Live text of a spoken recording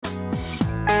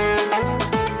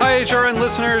HRN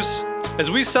listeners.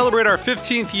 As we celebrate our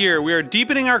 15th year, we are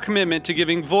deepening our commitment to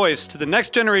giving voice to the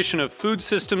next generation of food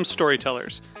systems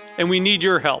storytellers, and we need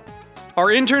your help. Our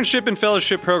internship and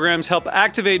fellowship programs help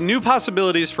activate new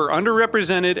possibilities for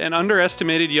underrepresented and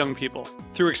underestimated young people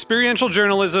through experiential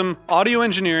journalism, audio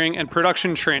engineering, and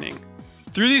production training.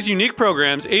 Through these unique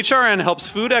programs, HRN helps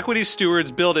food equity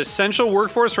stewards build essential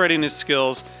workforce readiness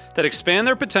skills that expand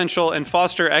their potential and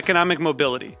foster economic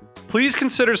mobility. Please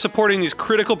consider supporting these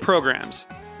critical programs.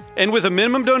 And with a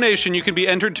minimum donation, you can be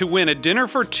entered to win a dinner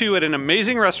for two at an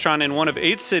amazing restaurant in one of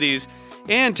 8 cities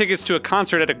and tickets to a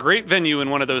concert at a great venue in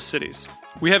one of those cities.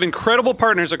 We have incredible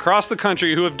partners across the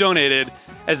country who have donated,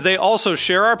 as they also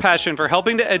share our passion for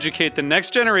helping to educate the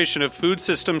next generation of food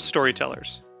systems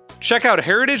storytellers. Check out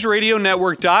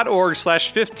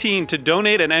heritageradionetwork.org/15 to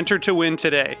donate and enter to win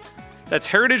today. That's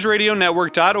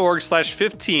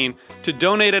heritageradionetwork.org/15 to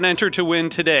donate and enter to win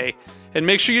today. And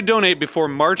make sure you donate before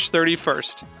March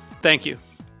 31st. Thank you.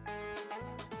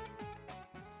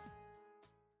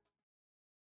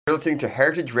 You're listening to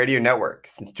Heritage Radio Network.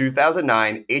 Since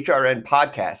 2009, HRN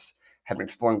podcasts have been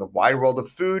exploring the wide world of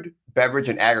food, beverage,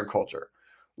 and agriculture.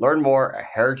 Learn more at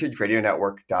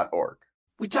heritageradionetwork.org.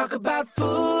 We talk about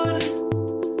food,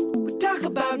 we talk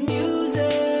about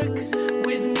music,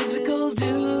 with musical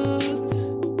dudes,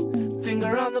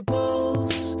 finger on the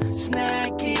pulse,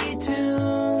 snacky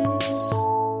tunes.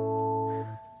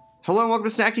 Hello and welcome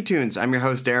to Snacky Tunes. I'm your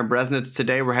host, Darren Bresnitz.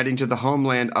 Today we're heading to the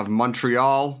homeland of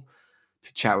Montreal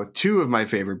to chat with two of my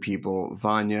favorite people,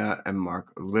 Vanya and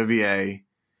Marc Olivier,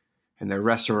 and their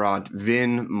restaurant,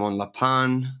 Vin Mon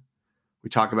Lapin. We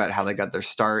talk about how they got their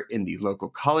start in the local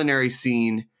culinary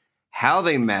scene, how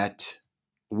they met,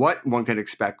 what one could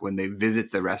expect when they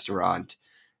visit the restaurant,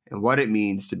 and what it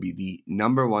means to be the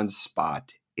number one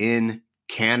spot in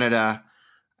Canada.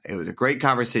 It was a great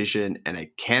conversation, and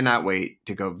I cannot wait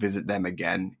to go visit them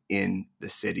again in the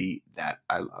city that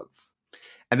I love.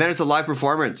 And then it's a live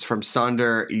performance from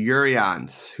Saunder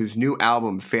Jurriaans, whose new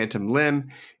album, Phantom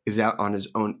Limb, is out on his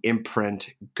own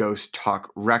imprint, Ghost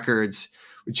Talk Records.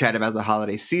 We chat about the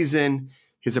holiday season,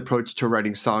 his approach to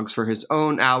writing songs for his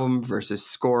own album versus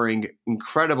scoring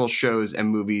incredible shows and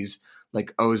movies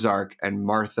like Ozark and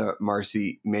Martha,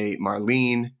 Marcy, May,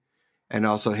 Marlene, and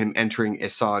also him entering a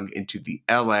song into the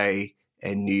LA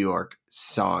and New York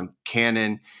song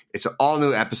canon. It's an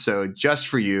all-new episode just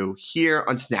for you here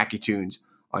on Snacky Tunes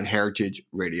on Heritage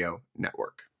Radio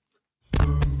Network.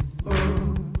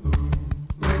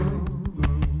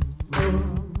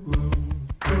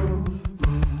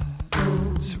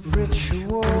 It's a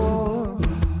ritual,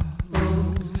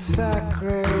 it's a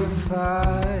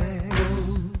sacrifice.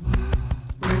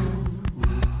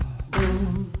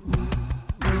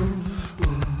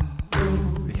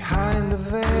 Behind the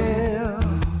veil,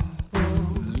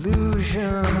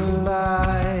 illusion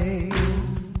lies.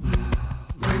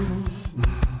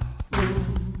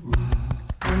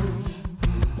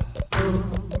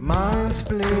 Minds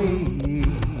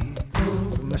bleed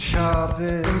from the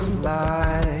sharpest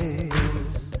lies.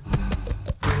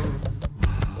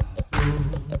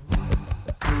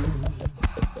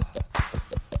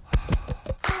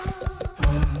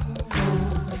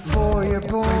 Before you're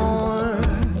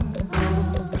born,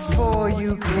 before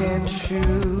you can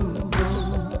choose,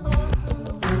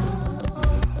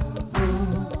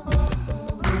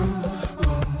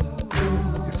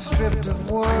 you're stripped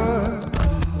of worth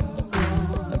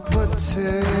put to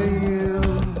use.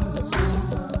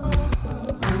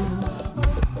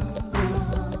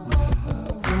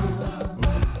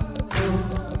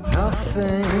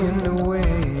 Nothing to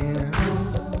win,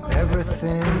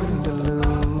 everything to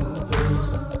lose.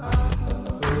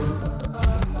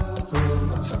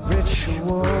 It's a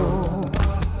ritual,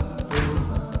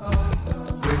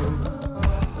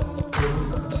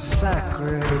 it's a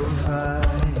sacrifice.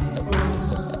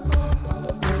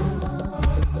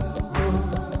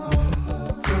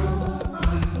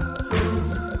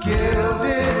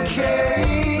 Gilded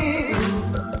cage,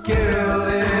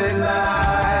 gilded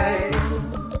light.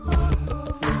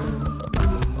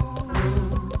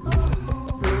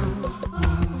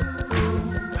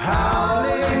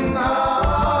 Howling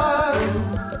heart,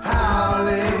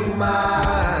 howling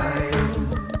mind.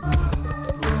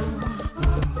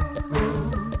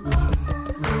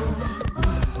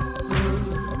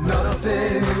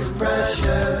 Nothing is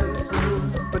precious,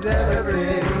 but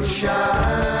everything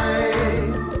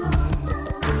shines.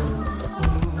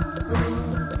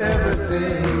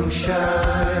 Everything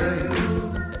shines.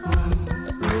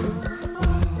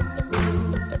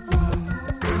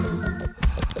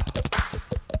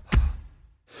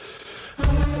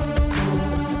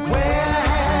 Where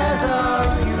has all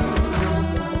you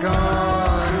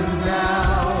gone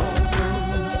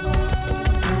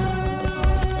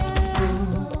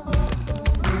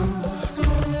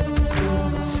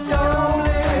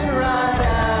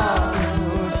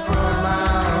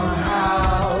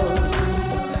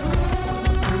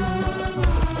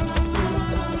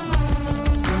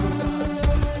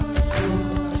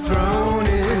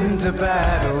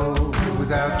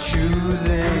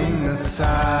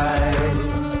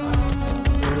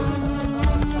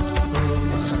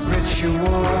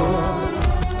ritual.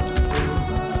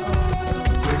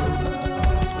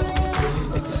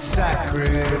 It's a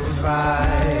sacrifice.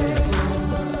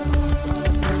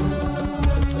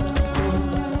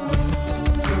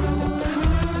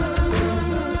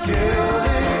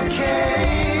 Gilded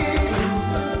cage,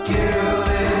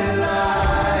 gilded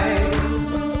light.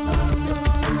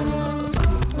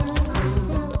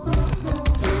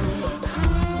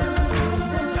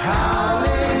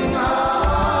 Howling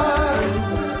heart,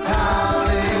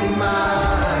 howling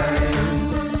mind.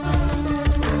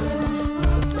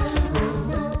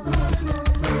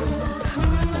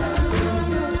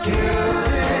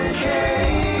 Gilded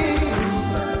cage,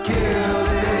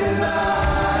 gilded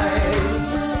light.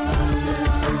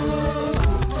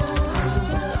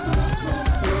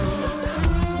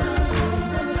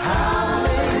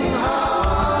 Howling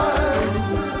heart,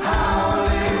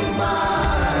 howling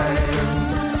mind.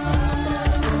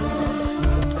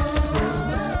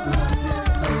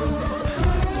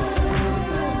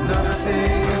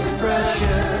 Nothing is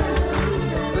precious,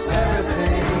 but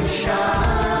everything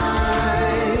shines.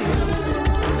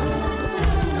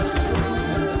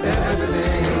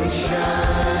 Everything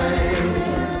shines.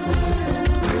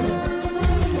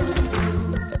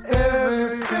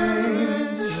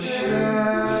 Everything shines.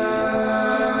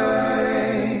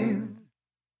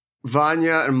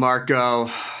 Vanya and Marco,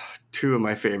 two of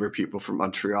my favorite people from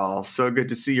Montreal. So good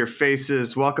to see your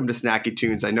faces. Welcome to Snacky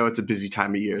Tunes. I know it's a busy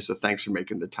time of year, so thanks for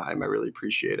making the time. I really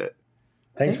appreciate it.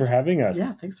 Thanks for having us.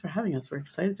 Yeah, thanks for having us. We're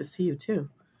excited to see you too.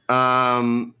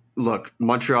 Look,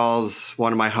 Montreal's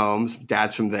one of my homes.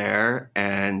 Dad's from there,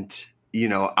 and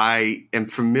I am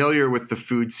familiar with the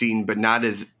food scene, but not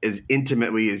as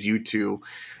intimately as you two.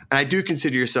 And I do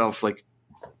consider yourself like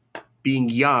being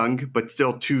young, but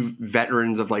still two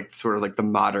veterans of like sort of like the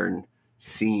modern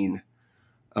scene.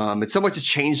 And so much has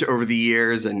changed over the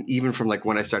years, and even from like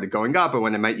when I started going up and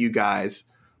when I met you guys.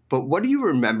 But what do you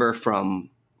remember from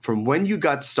when you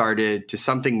got started to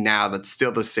something now that's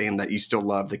still the same, that you still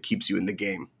love, that keeps you in the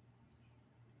game?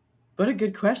 What a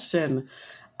good question.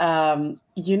 I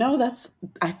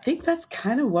think that's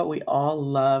kind of what we all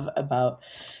love about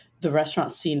the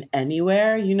restaurant scene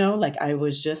anywhere. Like I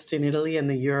was just in Italy, and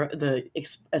the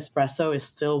espresso is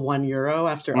still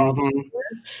 €1 after all the years.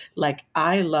 Like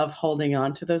I love holding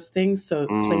on to those things. So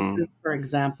places, for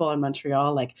example, in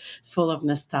Montreal, like full of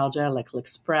nostalgia, like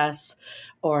L'Express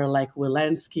or like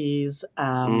Wilensky's,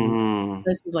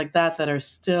 places like that are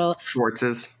still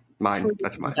Schwartz's. Mine.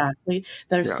 That's mine. Exactly.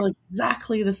 That are still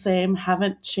exactly the same,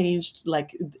 haven't changed.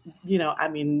 Like,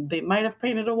 they might have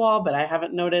painted a wall, but I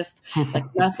haven't noticed. Like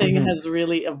nothing has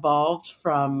really evolved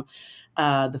from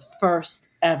the first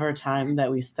ever time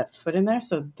that we stepped foot in there.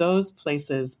 So those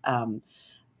places,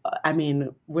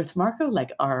 with Marco,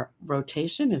 like our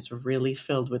rotation is really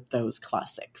filled with those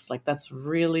classics. Like that's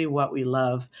really what we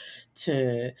love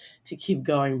to keep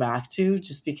going back to,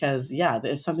 just because,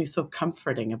 there's something so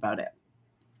comforting about it.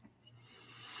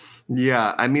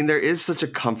 Yeah, there is such a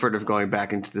comfort of going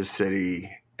back into the city.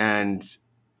 And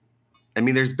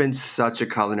there's been such a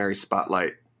culinary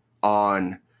spotlight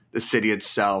on the city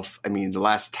itself. The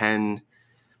last 10,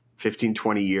 15,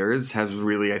 20 years has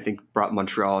really, I think, brought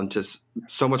Montreal into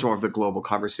so much more of the global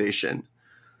conversation.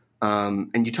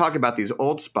 And you talk about these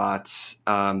old spots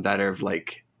that are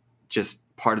like just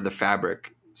part of the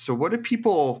fabric. So what do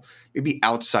people, maybe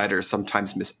outsiders,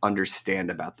 sometimes misunderstand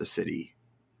about the city?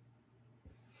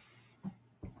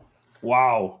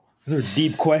 Wow, those are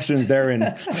deep questions,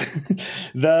 Darren.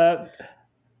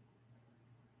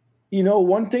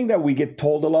 One thing that we get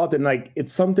told a lot, and like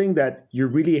it's something that you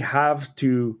really have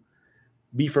to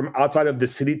be from outside of the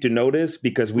city to notice,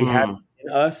 because we have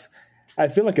in us. I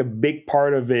feel like a big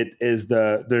part of it is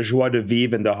the joie de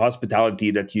vivre and the hospitality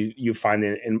that you find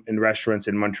in restaurants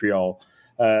in Montreal.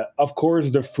 Of course,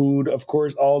 the food. Of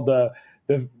course, all the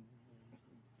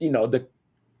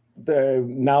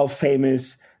now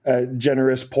famous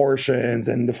generous portions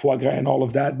and the foie gras and all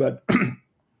of that. But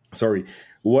sorry,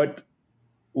 what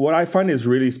I find is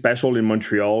really special in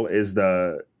Montreal is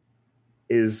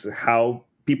how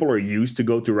people are used to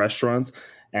go to restaurants,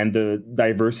 and the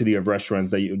diversity of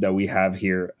restaurants that we have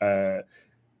here.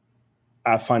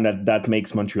 I find that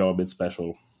makes Montreal a bit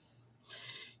special.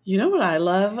 You know what I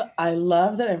love? I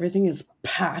love that everything is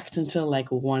packed until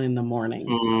like 1 a.m.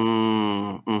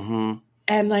 Mm-hmm.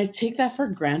 And I take that for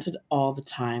granted all the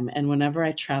time. And whenever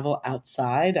I travel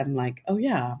outside, I'm like, oh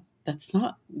yeah, that's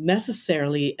not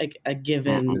necessarily a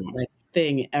given like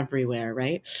thing everywhere,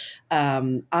 right?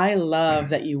 I love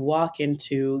that you walk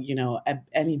into,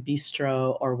 any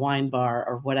bistro or wine bar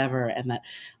or whatever, and that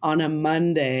on a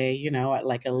Monday, at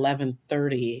like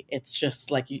 11:30, it's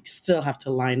just like you still have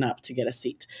to line up to get a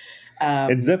seat.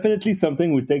 It's definitely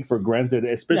something we take for granted,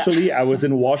 especially Yeah. I was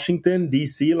in Washington,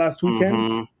 D.C. last weekend.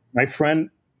 Mm-hmm. My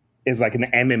friend is like an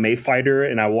MMA fighter,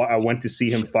 and I went to see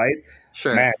him fight.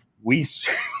 Sure. Man, we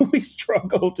we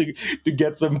struggled to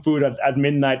get some food at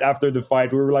midnight after the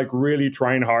fight. We were like really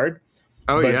trying hard.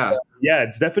 Oh, But, yeah. yeah,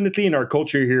 it's definitely in our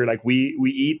culture here. Like we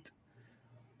eat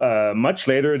much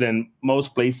later than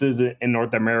most places in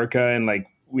North America, and like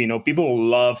people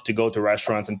love to go to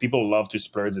restaurants and people love to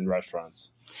splurge in restaurants.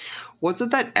 Was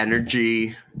it that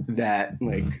energy that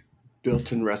like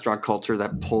built-in restaurant culture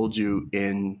that pulled you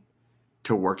in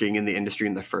to working in the industry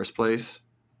in the first place?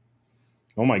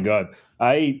 Oh my God.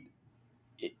 At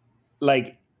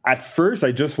first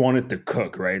I just wanted to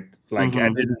cook, right? Like I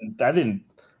didn't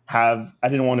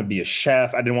want to be a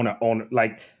chef. I didn't want to own,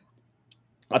 like,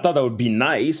 I thought that would be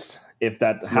nice if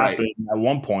that happened at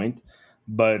one point,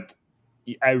 but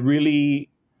I really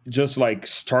just like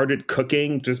started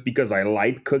cooking just because I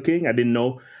liked cooking. I didn't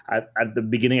know at the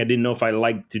beginning, I didn't know if I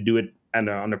liked to do it on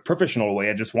a professional way.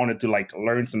 I just wanted to like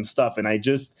learn some stuff, and I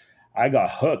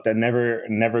got hooked. I never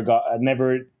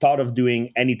thought of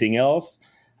doing anything else.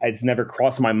 It's never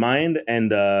crossed my mind.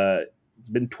 And it's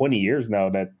been 20 years now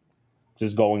that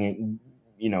just going,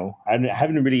 I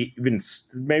haven't really even,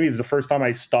 maybe it's the first time I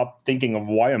stopped thinking of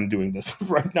why I'm doing this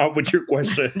right now with your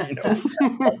question. I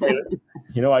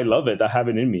love it. I have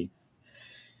it in me.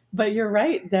 But you're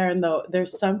right, Darren, though.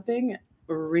 There's something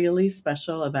really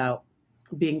special about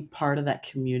being part of that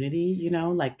community,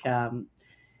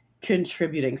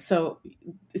 contributing. So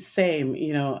same,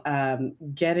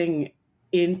 getting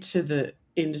into the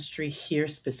industry here,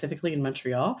 specifically in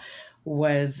Montreal,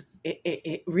 was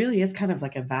it really is kind of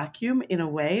like a vacuum in a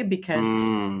way, because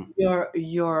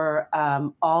you're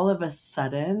all of a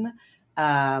sudden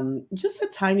just a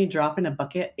tiny drop in a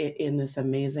bucket in this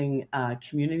amazing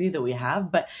community that we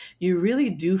have, but you really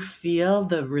do feel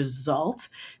the result,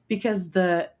 because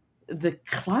the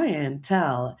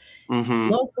clientele,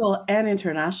 local and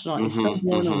international, is so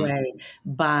blown away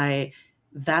by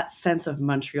that sense of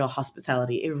Montreal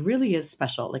hospitality. It really is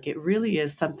special. Like, it really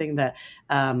is something that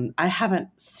I haven't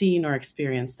seen or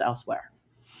experienced elsewhere.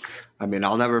 I mean,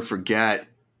 I'll never forget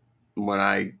when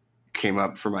I came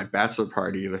up for my bachelor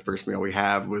party. The first meal we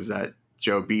have was at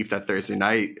Joe Beef that Thursday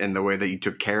night, and the way that you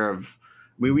took care of,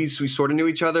 we sort of knew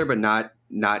each other, but not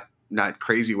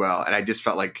crazy well. And I just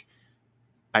felt like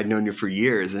I'd known you for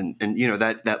years, and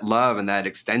that love and that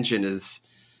extension is,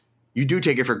 you do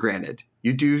take it for granted.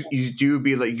 You do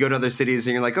be like, you go to other cities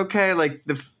and you're like, okay, like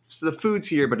the food's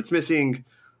here, but it's missing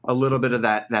a little bit of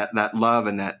that love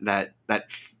and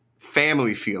that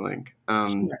family feeling.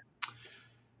 Sure.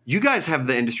 You guys have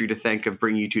the industry to thank of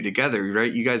bringing you two together,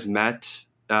 right? You guys met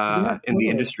in the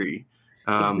industry.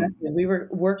 Exactly. We were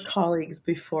work colleagues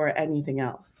before anything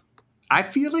else. I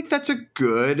feel like that's a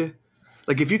good,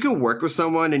 like, if you can work with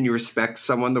someone and you respect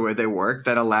someone the way they work,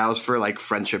 that allows for like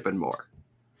friendship and more.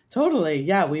 Totally.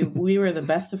 Yeah. We were the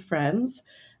best of friends.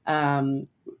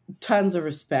 Tons of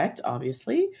respect,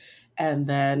 obviously. And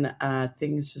then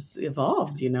things just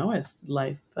evolved, as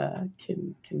life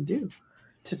can do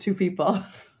to two people.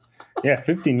 Yeah,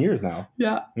 15 years now.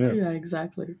 Yeah,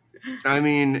 exactly. I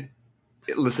mean,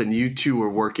 listen, you two were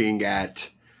working at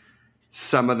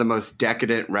some of the most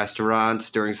decadent restaurants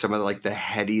during some of like the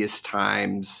headiest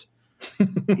times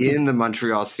in the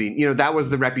Montreal scene. That was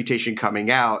the reputation coming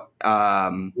out.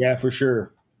 Yeah, for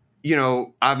sure.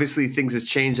 Obviously things has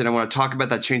changed, and I want to talk about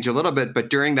that change a little bit. But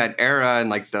during that era and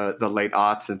like the late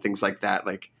aughts and things like that,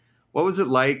 like, what was it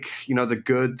like? The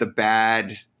good, the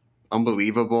bad,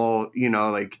 unbelievable.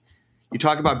 Like, you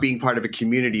talk about being part of a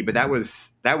community, but that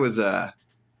was a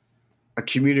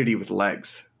community with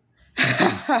legs.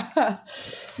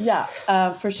 Yeah,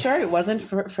 for sure. It wasn't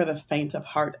for the faint of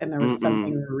heart, and there was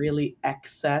something really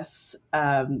excess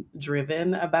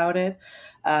driven about it.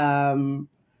 In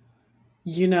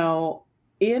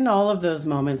all of those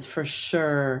moments, for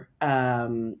sure,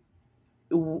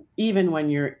 even when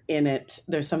you're in it,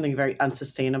 there's something very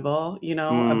unsustainable,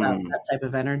 about that type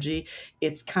of energy.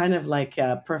 It's kind of like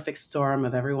a perfect storm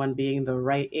of everyone being the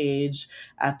right age,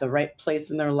 at the right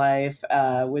place in their life,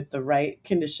 with the right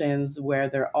conditions, where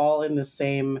they're all in the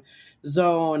same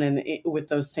zone and with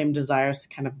those same desires to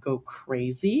kind of go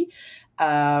crazy.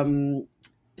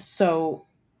 So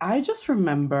I just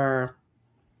remember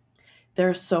there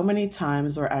are so many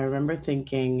times where I remember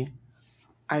thinking,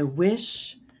 I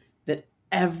wish that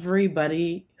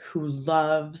everybody who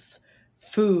loves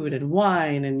food and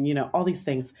wine and, all these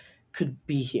things could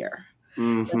be here. Like,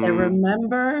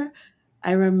 Mm-hmm.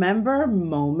 I remember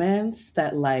moments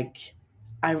that, like,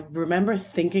 I remember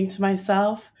thinking to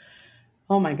myself,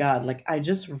 oh my God, like, I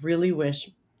just really wish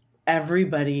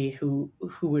everybody who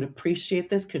would appreciate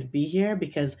this could be here,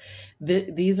 because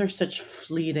these are such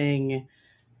fleeting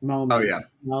Oh yeah.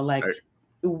 moments, I, like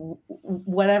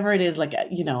whatever it is, like,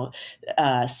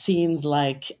 scenes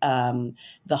like the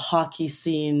hockey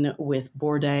scene with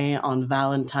Bourdain on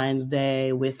Valentine's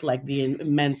Day, with like the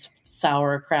immense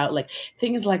sauerkraut, like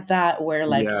things like that, where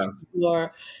like yeah.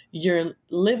 you're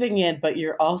living it, but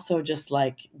you're also just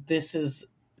like, this is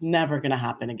never gonna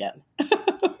happen again.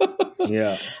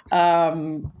 Yeah.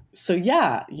 So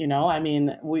yeah, I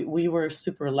mean, we were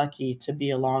super lucky to be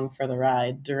along for the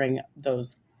ride during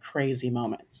those crazy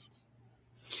moments.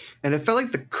 And it felt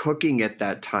like the cooking at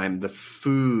that time, the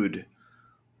food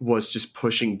was just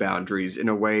pushing boundaries in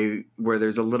a way where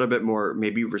there's a little bit more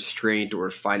maybe restraint or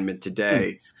refinement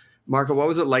today. Marco, what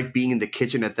was it like being in the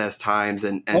kitchen at those times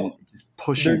and Well, just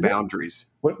pushing boundaries?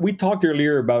 We talked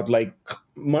earlier about like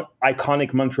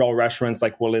iconic Montreal restaurants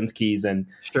like Walensky's, and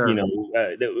Sure.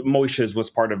 Moishes was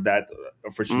part of that.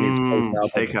 Unfortunately, it's closed now.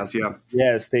 Steakhouse, yeah.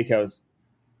 Yeah, steakhouse.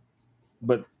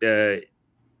 But there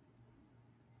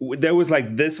was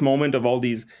like this moment of all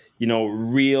these,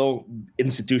 real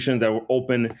institutions that were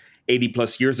open 80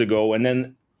 plus years ago. And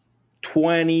then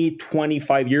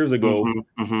 25 years ago,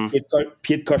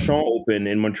 Pied Cochon opened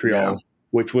in Montreal,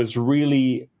 which was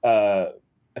really, I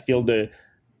feel, the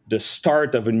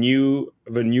start of a new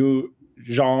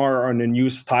genre and a new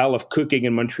style of cooking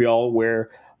in Montreal, where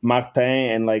Martin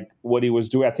and like what he was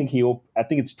doing, I think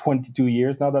it's 22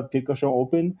 years now that Pied Cochon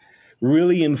opened,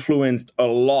 really influenced a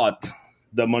lot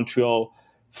the Montreal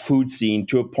food scene,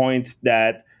 to a point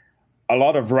that a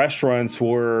lot of restaurants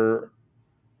were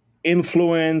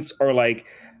influenced or like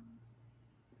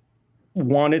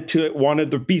wanted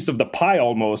the piece of the pie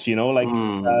almost,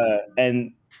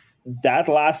 and that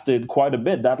lasted quite a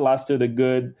bit. That lasted a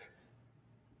good,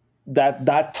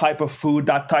 that type of food,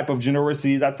 that type of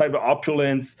generosity, that type of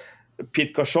opulence,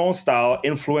 Pied Cochon style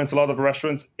influenced a lot of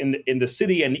restaurants in the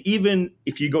city. And even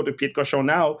if you go to Pied Cochon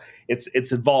now,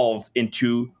 it's evolved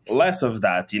into less of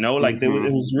that, like it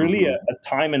was really a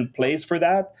time and place for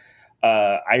that.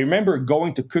 I remember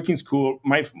going to cooking school.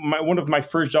 My one of my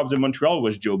first jobs in Montreal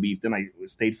was Joe Beef. Then I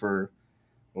stayed for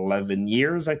 11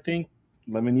 years, I think.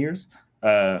 11 years.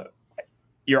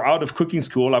 You're out of cooking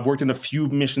school. I've worked in a few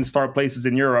Michelin star places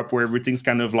in Europe where everything's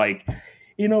kind of like,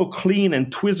 clean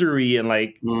and twizzery and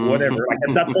like whatever. Like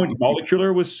at that point,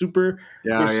 molecular was super.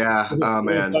 Oh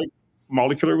man, like,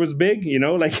 molecular was big.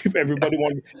 Like if everybody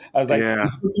wanted. I was like, in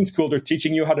cooking school, they're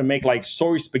teaching you how to make like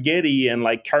soy spaghetti and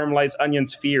like caramelized onion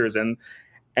spheres, and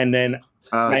then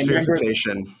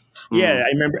spherification. I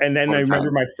remember, and then I remember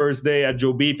my first day at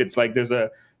Joe Beef. It's like the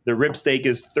rib steak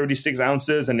is 36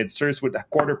 ounces, and it's served with a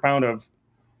quarter pound of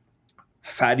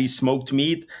fatty smoked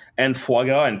meat and foie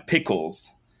gras and pickles.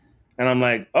 And I'm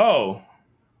like, oh,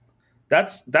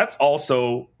 that's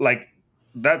also like,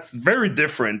 that's very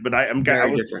different. But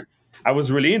different. I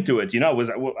was really into it. I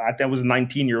was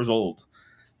 19 years old,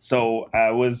 so I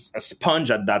was a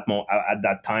sponge at that at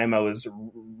that time. I was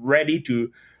ready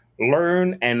to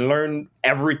learn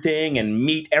everything and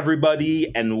meet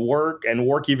everybody and work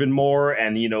even more,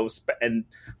 and and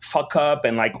fuck up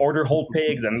and like order whole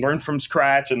pigs and learn from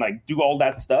scratch and like do all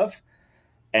that stuff.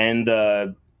 And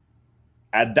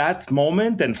at that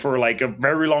moment, and for like a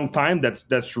very long time,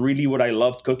 that's really what I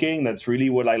loved cooking. That's really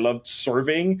what I loved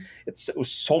serving. It was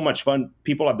so much fun.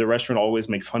 People at the restaurant always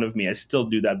make fun of me. I still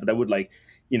do that, but I would like,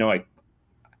 I'm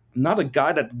not a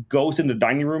guy that goes in the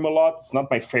dining room a lot. It's not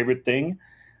my favorite thing.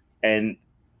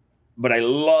 But I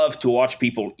love to watch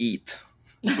people eat.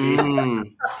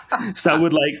 So I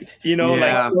would like, I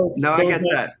get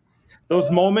that. Those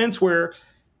moments where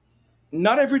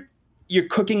you're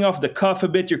cooking off the cuff a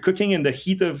bit. You're cooking in the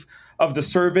heat of the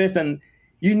service, and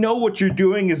what you're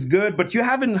doing is good, but you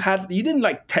didn't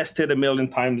like test it a million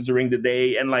times during the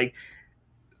day. And like,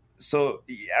 so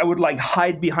I would like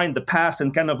hide behind the pass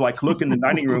and kind of like look in the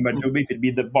dining room at Joe Beef. It'd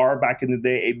be the bar back in the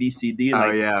day, ABCD.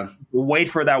 And wait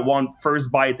for that one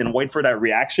first bite and wait for that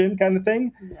reaction kind of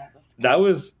thing. Yeah, that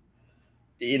was,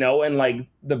 and like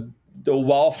the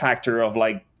wow factor of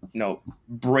like,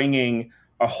 bringing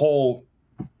a whole,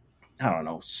 I don't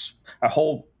know, a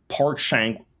whole pork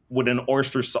shank with an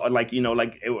oyster sauce, like,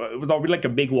 like it was already like a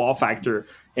big wow factor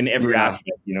in every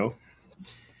aspect,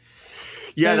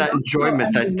 Yeah, There's that also,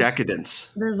 enjoyment, that decadence.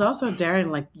 there's also,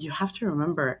 Darren, like you have to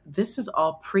remember, this is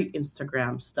all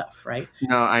pre-Instagram stuff, right?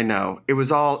 No, I know. It was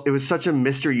such a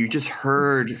mystery. You just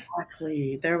heard.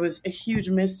 Exactly. There was a huge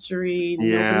mystery.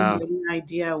 Nobody Yeah. had any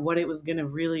idea what it was going to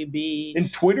really be.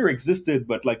 And Twitter existed,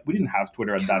 but like we didn't have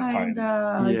Twitter at that time.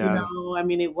 Kinda, Yeah. I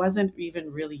mean, it wasn't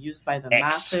even really used by the X.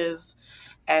 masses,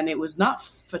 and it was not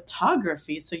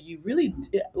photography, so you really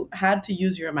had to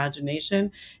use your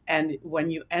imagination. And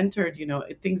when you entered,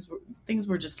 things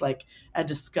were just like a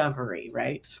discovery,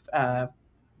 right?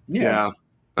 Yeah.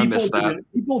 I miss that.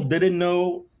 People didn't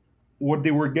know what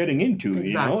they were getting into.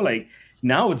 Exactly. Like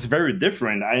now it's very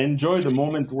different. I enjoy the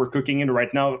moment we're cooking in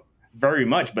right now very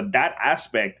much, but that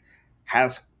aspect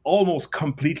has almost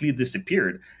completely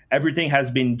disappeared. Everything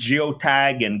has been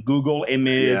geotag and Google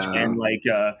image Yeah. and like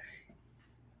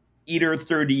Eater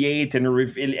 38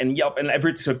 and Yelp and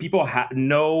everything. So people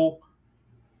know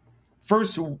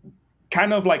first,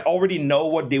 kind of like already know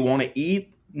what they want to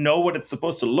eat, know what it's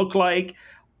supposed to look like,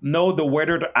 know the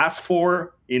weather to ask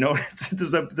for.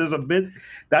 There's a bit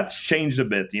that's changed a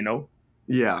bit.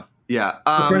 Yeah. We're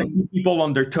trying to keep people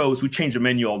on their toes. We change the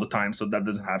menu all the time, so that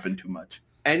doesn't happen too much.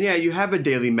 And yeah, you have a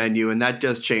daily menu, and that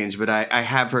does change. But I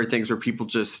have heard things where people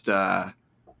just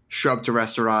show up to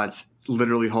restaurants,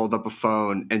 literally hold up a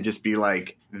phone, and just be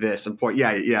like this and point.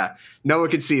 Yeah. No one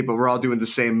can see it, but we're all doing the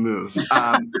same move.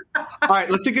 All right,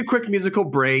 let's take a quick musical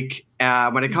break.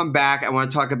 When I come back, I want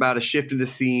to talk about a shift in the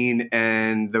scene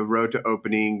and the road to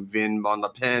opening Vin Mon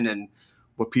Lapin and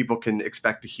what people can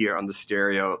expect to hear on the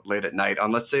stereo late at night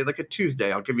on, let's say, like a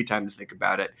Tuesday. I'll give you time to think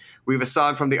about it. We have a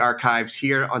song from the archives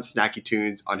here on Snacky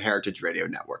Tunes on Heritage Radio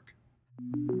Network.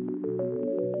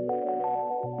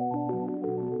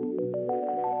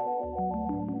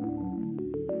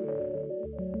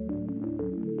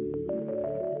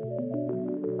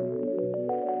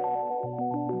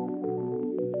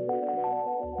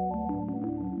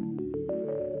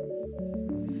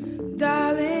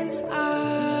 Darling,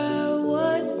 I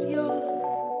was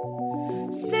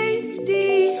your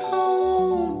safety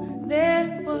home.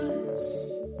 There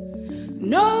was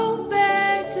no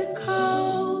better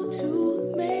call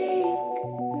to make.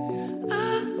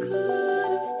 I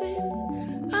could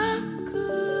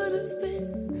have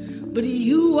been, but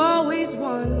you always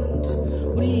want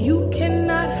what you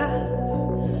cannot have.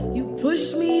 You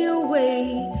pushed me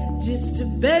away just to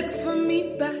beg for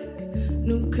me back.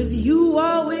 No, 'cause you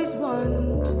always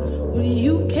want what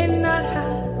you cannot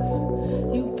have.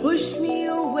 You push me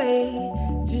away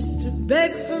just to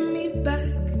beg for me back.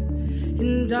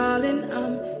 And darling,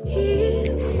 I'm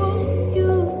here for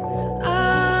you.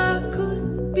 I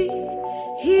could be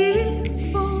here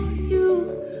for you.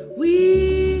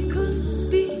 We could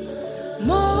be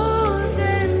more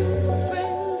than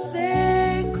friends.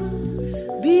 There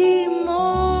could be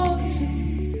more to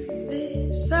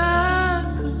this. I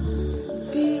could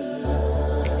be.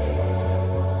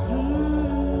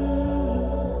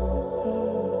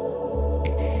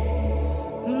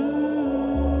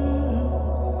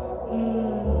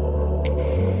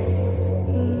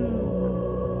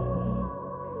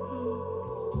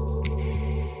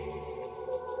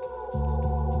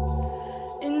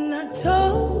 And I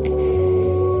told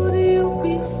you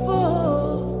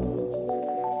before,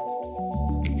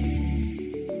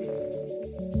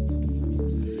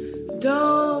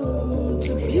 don't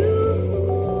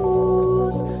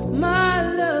abuse my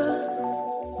love.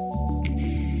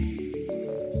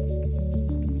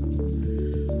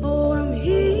 Oh, I'm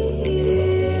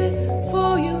here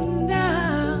for you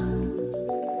now.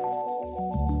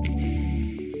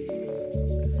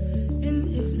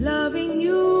 And if loving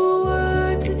you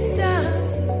were to die,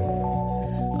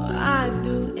 oh, I'd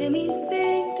do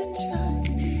anything to try.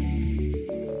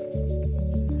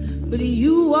 But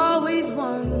you always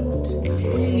want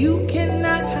what you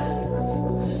cannot have.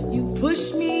 You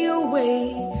push me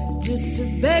away just to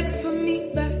beg for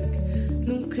me back.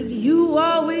 No, 'cause you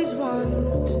always want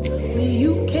what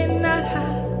you cannot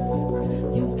have.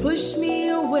 You push me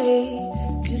away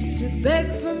just to beg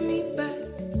for me back.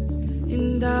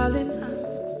 And darling,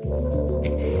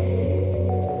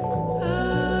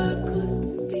 I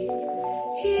could be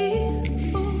here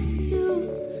for you.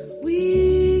 We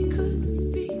could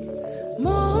be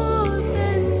more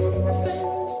than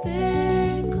friends.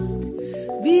 There could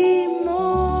be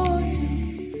more to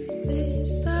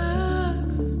this. I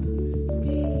could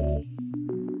be.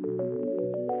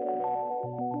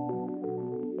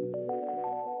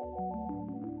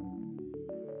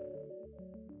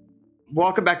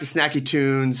 Welcome back to Snacky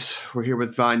Tunes. We're here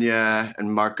with Vanya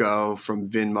and Marco from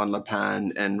Vin Mon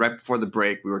Lapin. And right before the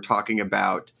break, we were talking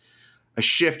about a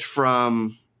shift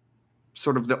from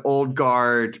sort of the old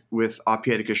guard with Au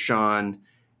Pied de Cochon,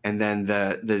 and then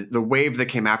the wave that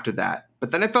came after that.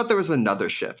 But then I felt there was another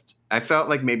shift. I felt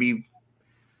like maybe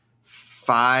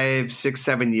 5, 6,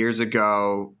 7 years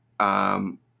ago,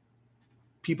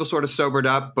 people sort of sobered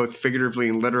up, both figuratively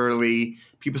and literally.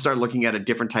 People started looking at a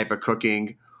different type of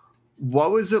cooking.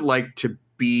 What was it like to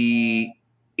be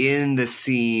in the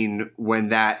scene when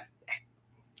that,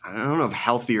 I don't know if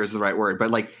healthier is the right word,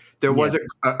 but like there was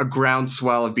a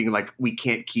groundswell of being like, we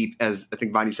can't keep, as I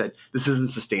think Vanya said, this isn't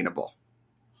sustainable.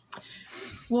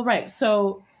 Well, right.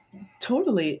 So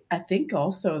totally. I think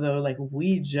also though, like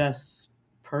we just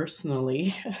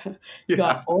personally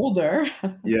got older.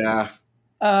 Yeah.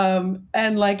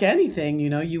 And like anything,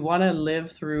 you want to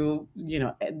live through,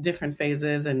 different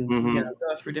phases and,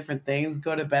 go through different things,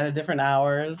 go to bed at different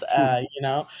hours,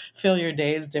 fill your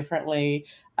days differently.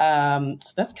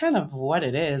 So that's kind of what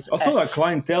it is. Also, a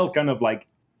clientele kind of like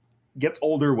gets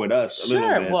older with us a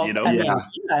little bit, well,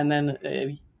 and then,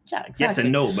 exactly. Yes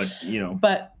and no,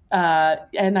 but,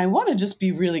 and I want to just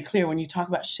be really clear when you talk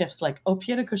about shifts, like Au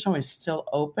Pied de Cochon is still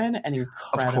open and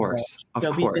incredible.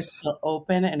 Of course. It's still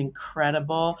open and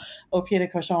incredible. Au Pied de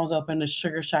Cochon was open. The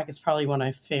Sugar Shack is probably one of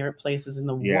my favorite places in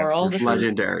the world.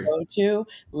 Legendary. Go to.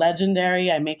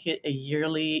 Legendary. I make it a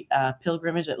yearly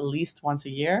pilgrimage at least once a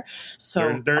year.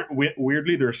 So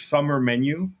weirdly, their summer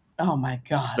menu. Oh my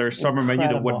God. Their summer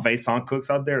menu, what Vincent cooks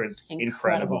out there is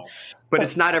incredible. But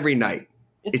it's not every night.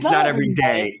 It's not every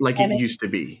day like it used to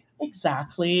be.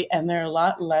 Exactly. And there are a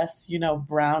lot less,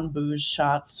 brown booze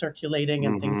shots circulating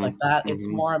and things like that. It's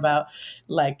more about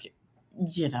like,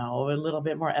 a little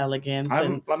bit more elegance.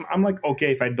 I'm like,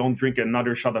 okay, if I don't drink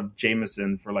another shot of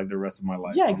Jameson for like the rest of my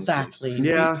life. Yeah, exactly.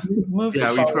 Yeah. Move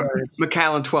forward.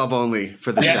 Macallan 12 only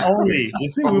for the chef. Only. You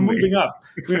see, we're moving up.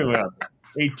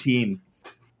 18.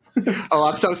 Oh,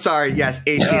 I'm so sorry. Yes,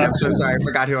 18. I'm so sorry. I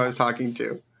forgot who I was talking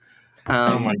to.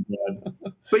 Oh my God.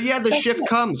 But yeah, the shift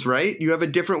comes, right? You have a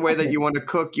different way that you want to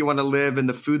cook, you want to live, and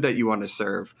the food that you want to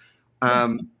serve.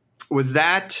 Was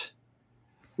that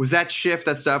shift,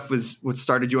 that stuff was what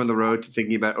started you on the road to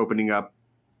thinking about opening up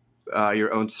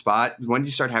your own spot? When did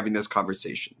you start having those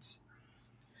conversations?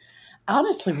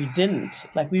 Honestly, we didn't.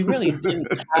 Like, we really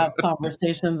didn't have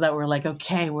conversations that were like,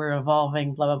 okay, we're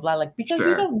evolving, blah, blah, blah. Like, because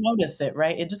you don't notice it,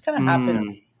 right? It just kind of happens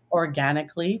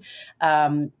organically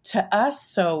to us.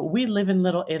 So we live in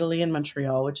Little Italy in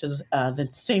Montreal, which is the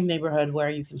same neighborhood where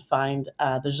you can find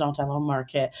the Jean Talon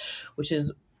market, which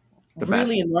is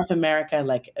really in North America,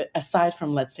 like aside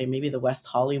from, let's say, maybe the West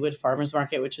Hollywood farmers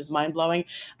market, which is mind blowing.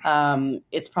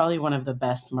 It's probably one of the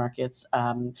best markets,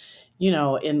 in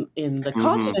the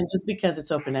continent, just because it's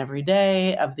open every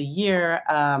day of the year.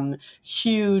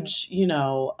 Huge,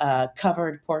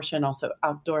 covered portion, also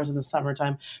outdoors in the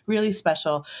summertime, really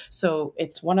special. So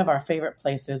it's one of our favorite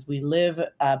places. We live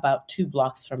about 2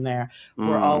 blocks from there.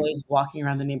 We're always walking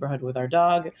around the neighborhood with our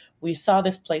dog. We saw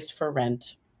this place for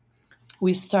rent.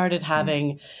 We started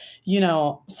having,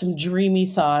 some dreamy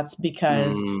thoughts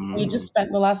because we just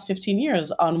spent the last 15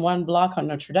 years on one block on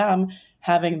Notre Dame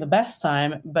having the best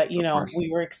time. But, we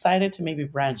were excited to maybe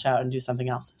branch out and do something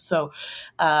else. So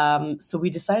we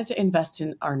decided to invest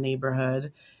in our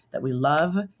neighborhood that we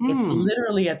love. It's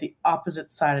literally at the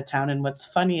opposite side of town. And what's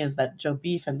funny is that Joe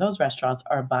Beef and those restaurants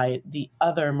are by the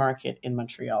other market in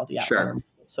Montreal, the outdoor market.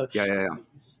 So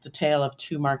just the tale of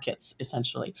 2 markets,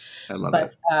 essentially. I love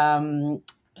it.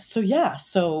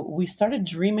 So we started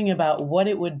dreaming about what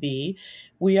it would be.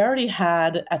 We already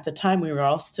had, at the time, we were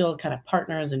all still kind of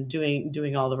partners and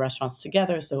doing all the restaurants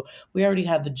together. So we already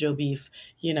had the Joe Beef,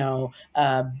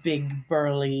 big,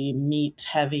 burly, meat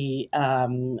heavy,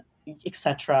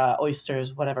 etc.,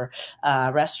 oysters, whatever,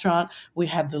 restaurant. We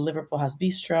had the Liverpool House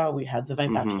Bistro. We had the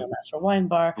Vin Papillon Natural Wine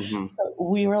Bar. So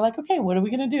we were like, okay, what are we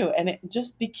going to do? And it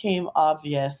just became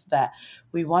obvious that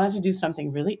we wanted to do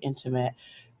something really intimate,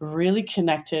 really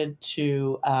connected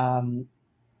to kind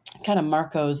of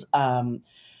Marco's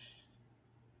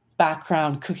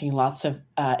background, cooking lots of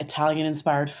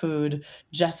Italian-inspired food.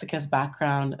 Jessica's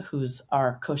background, who's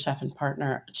our co-chef and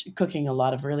partner, cooking a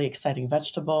lot of really exciting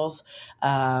vegetables.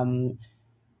 And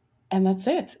that's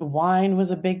it. Wine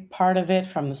was a big part of it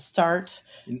from the start.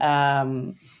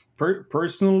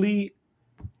 Personally,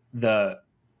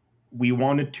 we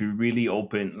wanted to really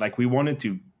open, like we wanted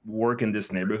to work in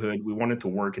this neighborhood. We wanted to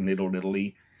work in Little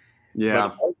Italy. Yeah.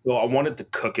 But also I wanted to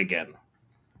cook again.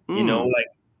 Like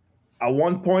at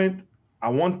one point,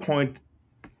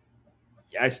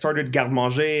 I started garde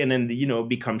manger and then,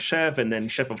 become chef and then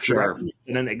chef of Jurriaans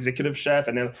and then executive chef.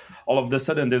 And then all of a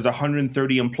sudden there's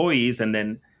 130 employees. And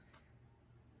then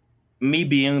me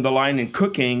being the line in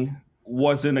cooking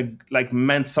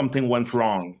meant something went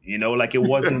wrong, like it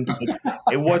wasn't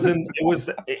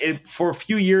for a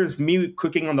few years, me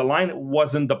cooking on the line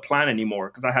wasn't the plan anymore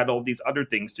because I had all these other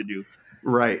things to do.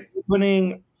 Right.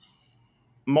 Opening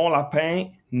Mont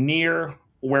Lapin near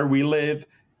where we live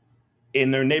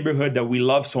in a neighborhood that we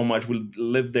love so much, we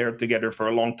lived there together for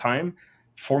a long time,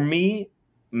 for me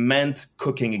meant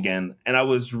cooking again. And I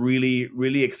was really,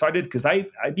 really excited because I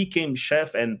became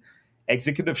chef and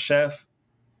executive chef.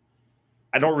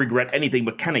 I don't regret anything,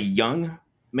 but kind of young.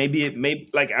 Maybe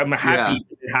I'm happy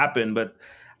it happened, but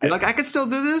I could still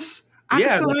do this. I can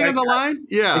still be on the line.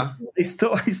 Yeah, I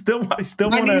still want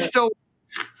to. Still...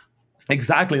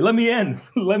 Exactly. Let me in.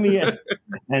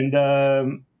 And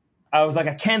I was like,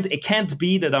 it can't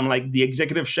be that I'm like the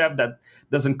executive chef that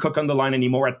doesn't cook on the line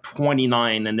anymore at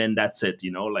 29, and then that's it.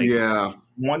 It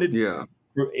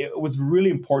was really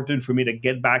important for me to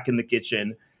get back in the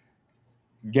kitchen,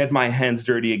 get my hands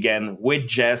dirty again with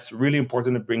Jess. Really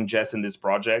important to bring Jess in this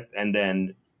project, and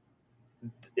then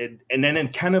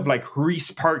it kind of like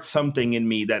re-sparked something in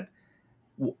me that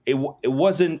it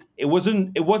wasn't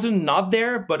not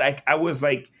there, but I was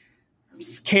like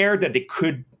scared that it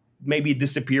could maybe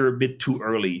disappear a bit too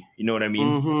early. You know what I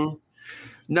mean? Mm-hmm.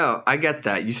 No, I get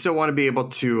that. You still want to be able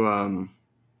to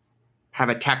have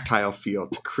a tactile feel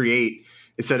to create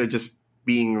instead of just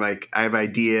being like, I have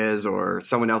ideas or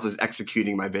someone else is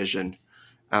executing my vision.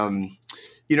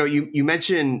 You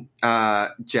mentioned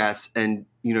Jess, and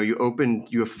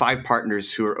you have 5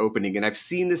 partners who are opening, and I've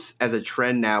seen this as a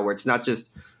trend now where it's not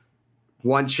just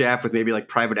one chef with maybe like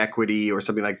private equity or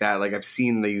something like that. Like I've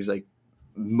seen these like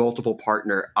multiple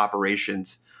partner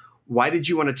operations. Why did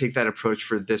you want to take that approach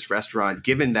for this restaurant,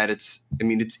 given that it's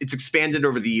expanded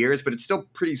over the years, but it's still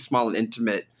pretty small and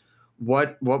intimate?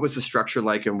 What was the structure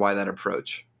like, and why that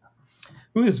approach?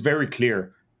 It was very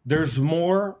clear. There's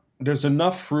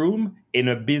enough room in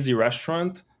a busy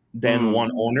restaurant than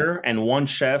one owner and one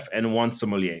chef and one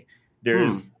sommelier.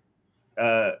 There's,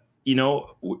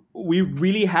 we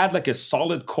really had like a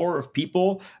solid core of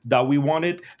people that we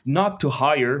wanted not to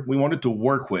hire, we wanted to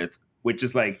work with, which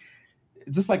is like,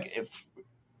 just like if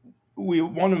we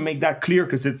want to make that clear,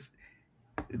 because it's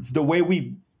the way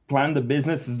we plan the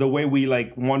business, is the way we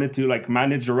like wanted to like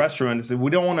manage the restaurant. So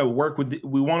we don't want to work with,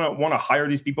 we want to hire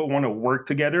these people, want to work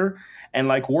together, and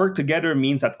like work together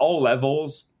means at all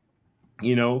levels,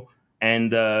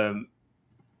 and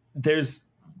there's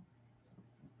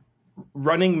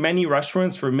running many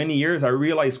restaurants for many years. I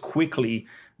realized quickly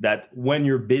that when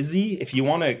you're busy, if you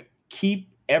want to keep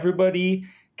everybody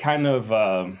kind of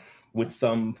with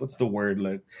some, what's the word,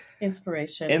 like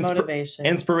inspiration,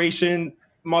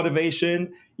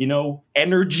 motivation,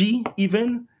 energy,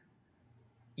 even,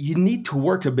 you need to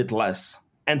work a bit less.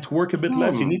 And to work a bit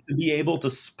less, you need to be able to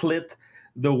split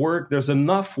the work. There's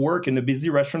enough work in a busy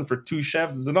restaurant for 2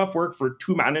 chefs. There's enough work for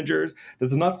 2 managers.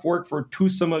 There's enough work for 2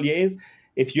 sommeliers.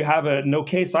 If you have an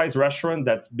okay size restaurant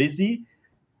that's busy,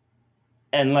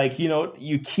 and like,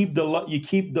 you keep the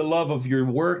love of your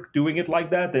work doing it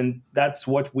like that, and that's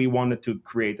what we wanted to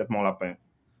create at Mont Lapin.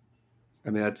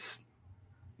 I mean, it's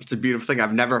a beautiful thing.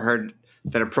 I've never heard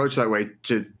that approach that way,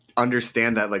 to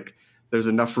understand that like there's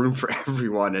enough room for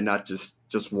everyone and not just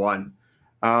one.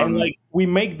 And like we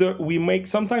make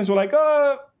sometimes we're like,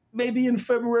 maybe in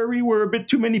February we're a bit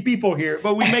too many people here,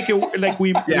 but we make it like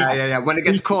we yeah. When it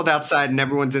gets cold outside and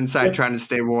everyone's inside trying to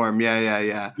stay warm,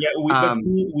 yeah.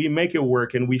 We make it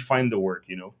work, and we find the work,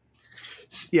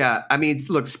 Yeah, I mean,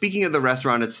 look, speaking of the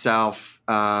restaurant itself,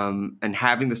 and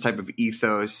having this type of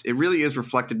ethos, it really is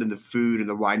reflected in the food and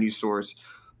the wine you source,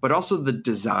 but also the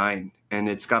design. And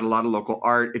it's got a lot of local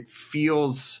art. It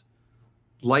feels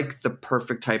like the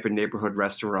perfect type of neighborhood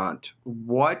restaurant.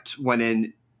 What went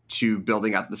into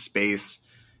building out the space?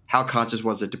 How conscious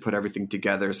was it to put everything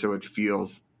together so it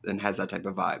feels and has that type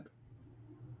of vibe?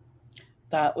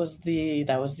 That was the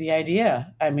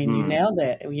idea. I mean, you nailed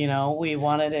it. We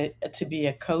wanted it to be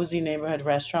a cozy neighborhood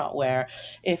restaurant where,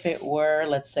 if it were,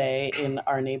 let's say, in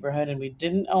our neighborhood and we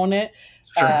didn't own it,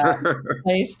 a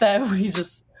place that we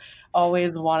just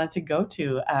always wanted to go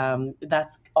to.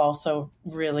 That's also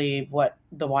really what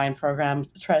the wine program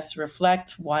tries to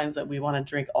reflect. Wines that we want to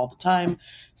drink all the time.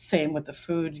 Same with the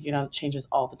food, it changes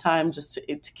all the time, just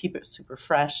to keep it super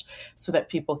fresh, so that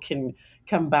people can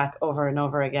come back over and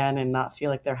over again and not feel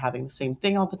like they're having the same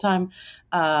thing all the time.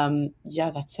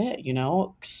 That's it.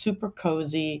 Super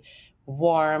cozy,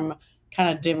 warm,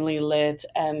 kind of dimly lit,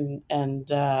 and kind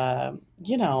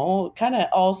of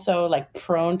also like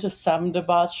prone to some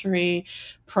debauchery,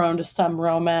 prone to some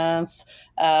romance,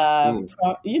 all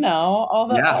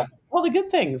the good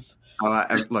things.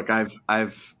 Look, I've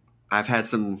had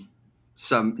some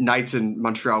some nights in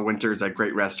Montreal winters at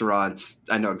great restaurants.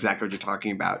 I know exactly what you're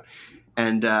talking about.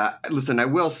 And listen, I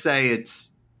will say it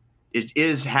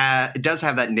does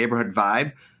have that neighborhood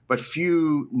vibe, but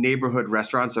few neighborhood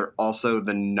restaurants are also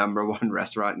the number one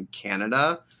restaurant in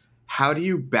Canada. How do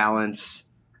you balance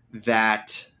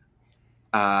that?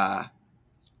 I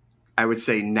would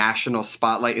say national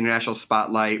spotlight, international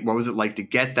spotlight. What was it like to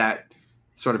get that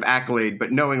sort of accolade,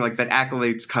 but knowing like that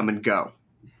accolades come and go?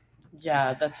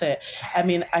 Yeah, that's it. I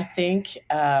mean, I think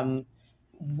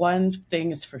one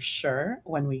thing is for sure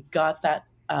when we got that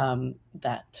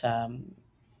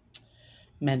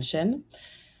mention.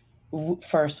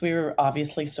 First, we were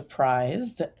obviously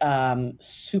surprised,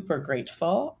 super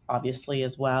grateful, obviously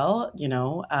as well.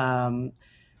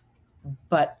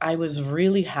 But I was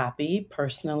really happy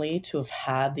personally to have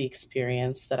had the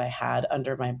experience that I had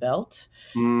under my belt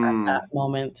at that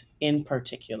moment in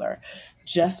particular.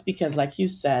 Just because, like you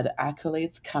said,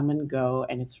 accolades come and go,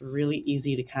 and it's really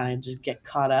easy to kind of just get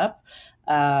caught up.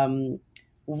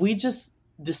 We just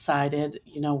decided,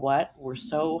 you know what, we're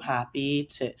so happy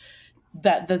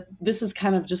that this is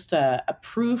kind of just a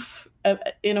proof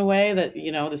in a way that,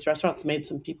 this restaurant's made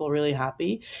some people really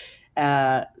happy.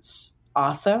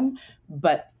 Awesome.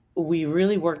 But we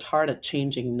really worked hard at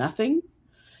changing nothing.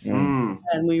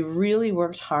 And we really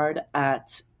worked hard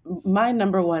at my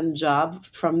number one job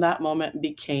from that moment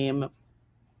became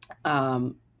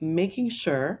making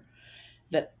sure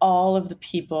that all of the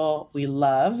people we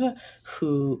love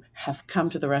who have come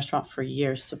to the restaurant for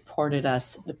years supported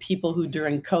us, the people who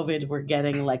during COVID were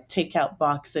getting like takeout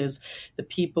boxes, the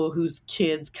people whose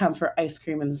kids come for ice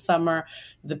cream in the summer,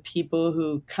 the people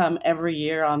who come every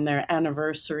year on their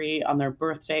anniversary, on their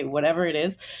birthday, whatever it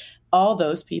is. All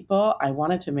those people, I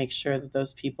wanted to make sure that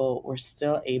those people were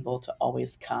still able to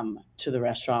always come to the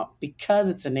restaurant because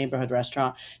it's a neighborhood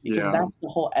restaurant, because that's the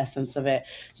whole essence of it.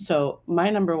 So my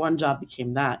number one job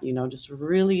became that, just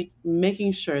really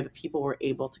making sure that people were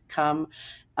able to come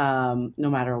no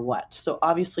matter what. So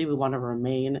obviously we want to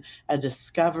remain a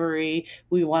discovery.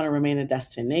 We want to remain a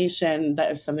destination.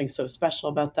 That is something so special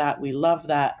about that. We love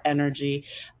that energy.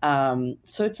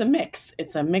 So it's a mix.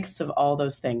 It's a mix of all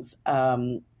those things.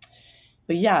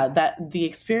 But yeah, that the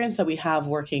experience that we have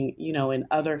working, in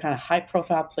other kind of high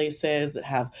profile places that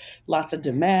have lots of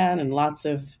demand and lots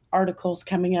of articles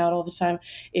coming out all the time,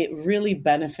 it really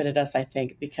benefited us, I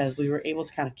think, because we were able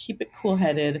to kind of keep it cool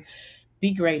headed,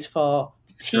 be grateful.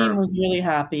 The team was really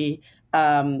happy.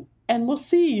 And we'll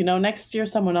see, next year,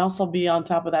 someone else will be on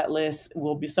top of that list.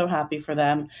 We'll be so happy for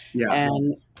them. Yeah.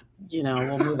 And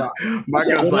we'll move on.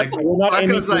 Marco's like,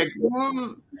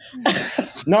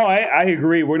 No, I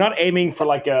agree. We're not aiming for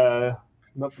like a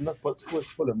what's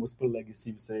the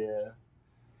legacy say?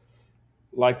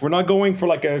 Like we're not going for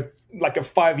like a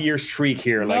 5-year streak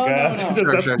here. No.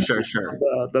 Sure.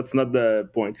 That's not the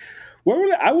point.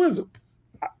 I was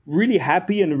really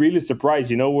happy and really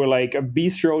surprised. We're like a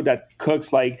bistro that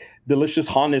cooks like delicious,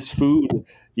 honest food.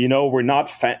 We're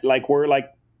not we're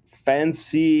like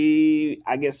fancy,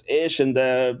 I guess, ish, and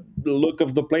the look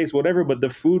of the place, whatever. But the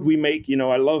food we make,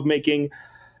 I love making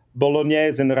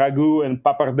bolognese and ragu and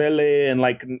pappardelle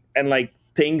and like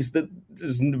things that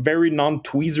is very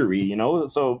non-tweezery,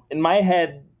 So in my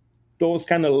head, those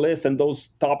kind of lists and those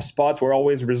top spots were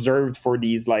always reserved for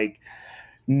these like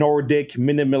Nordic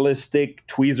minimalistic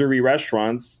tweezery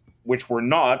restaurants, which were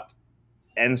not.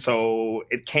 And so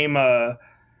it came a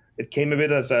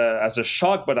bit as a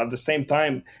shock, but at the same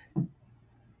time,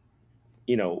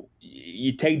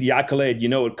 you take the accolade,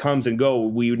 it comes and go.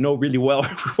 We know really well we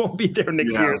won't be there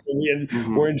next year. So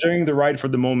we're enjoying the ride for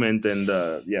the moment. And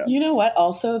yeah. You know what?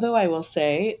 Also, though, I will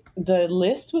say the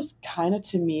list was kind of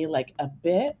to me like a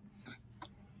bit,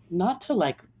 not to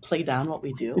like play down what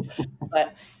we do,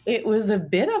 but it was a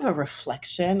bit of a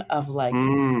reflection of like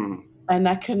an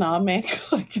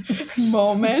economic like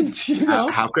moment,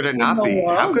 How could it not be?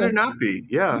 How could it not be?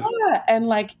 Yeah.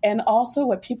 And also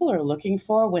what people are looking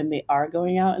for when they are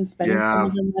going out and spending some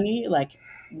of their money, like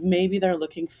maybe they're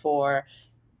looking for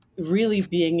really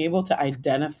being able to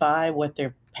identify what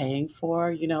they're paying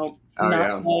for,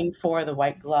 paying for the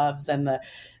white gloves and the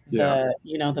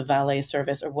valet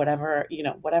service or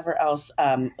whatever else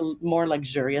more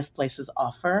luxurious places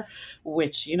offer,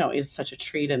 which is such a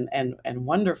treat and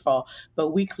wonderful, but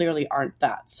we clearly aren't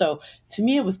that. So to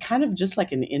me it was kind of just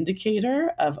like an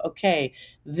indicator of, okay,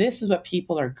 this is what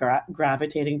people are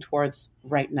gravitating towards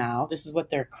right now, this is what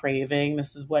they're craving,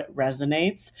 this is what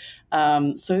resonates.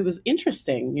 So it was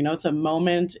interesting, it's a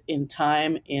moment in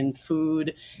time in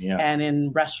food and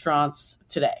in restaurants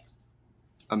today.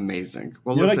 Amazing.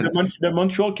 Well, listen, like the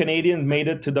Montreal Canadiens made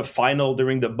it to the final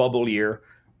during the bubble year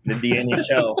in the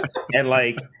NHL, and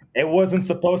like it wasn't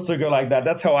supposed to go like that.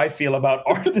 That's how I feel about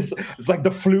art. It's like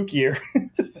the fluke year.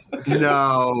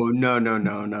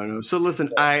 No. So listen,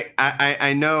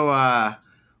 I know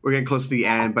we're getting close to the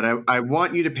end, but I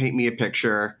want you to paint me a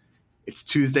picture. It's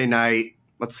Tuesday night,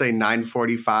 let's say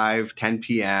 9:45, 10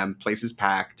 p.m. Place is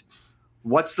packed.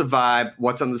 What's the vibe?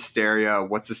 What's on the stereo?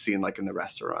 What's the scene like in the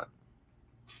restaurant?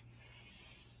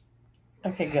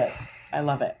 Okay, good. I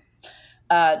love it.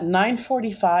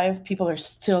 9:45, people are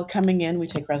still coming in. We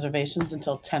take reservations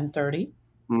until 10:30.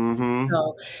 Mm-hmm.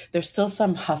 So there's still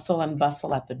some hustle and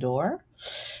bustle at the door.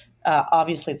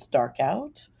 Obviously, it's dark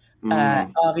out.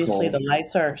 Obviously, cold. the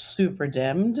lights are super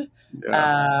dimmed.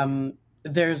 Yeah.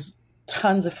 There's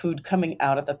tons of food coming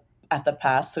out at the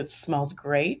pass, so it smells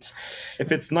great.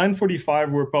 If it's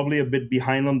 9:45, we're probably a bit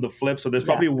behind on the flip, so there's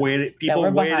probably people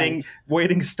we're behind.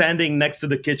 waiting, standing next to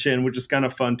the kitchen, which is kind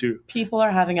of fun too. People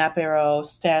are having apéro,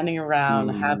 standing around,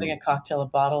 having a cocktail, a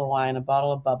bottle of wine, a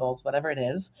bottle of bubbles, whatever it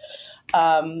is.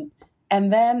 And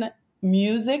then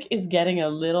music is getting a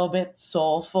little bit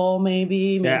soulful,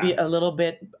 maybe a little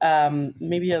bit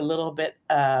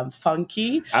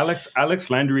funky. Alex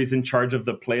Landry is in charge of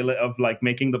the playlist, of like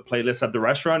making the playlist at the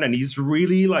restaurant, and he's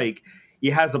really like, he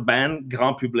has a band,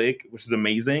 Grand Public, which is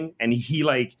amazing, and he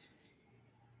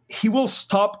will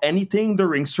stop anything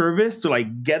during service to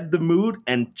like get the mood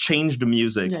and change the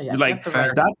music. Yeah, like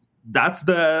that's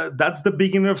the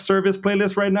beginning of service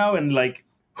playlist right now, and like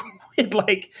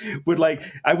would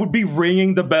I would be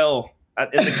ringing the bell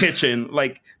in the kitchen,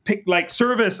 like pick like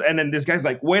service, and then this guy's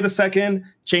like, wait a second,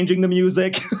 changing the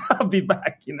music. I'll be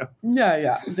back,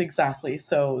 Yeah, exactly.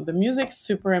 So the music's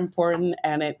super important,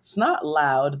 and it's not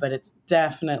loud, but it's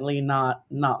definitely not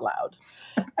loud.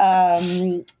 I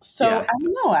don't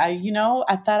know.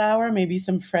 At that hour, maybe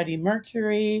some Freddie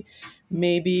Mercury,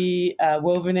 maybe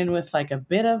woven in with like a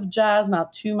bit of jazz,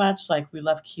 not too much. Like we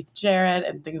love Keith Jarrett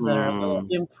and things that are a little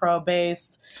improv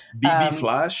based. BB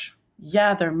Flash.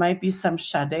 Yeah, there might be some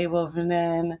Sade woven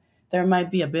in. There might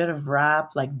be a bit of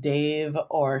rap like Dave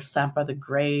or Sampa the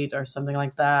Great or something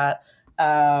like that.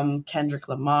 Kendrick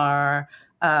Lamar.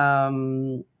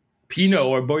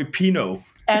 Pino, our boy Pino.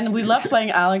 And we love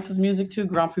playing Alex's music too.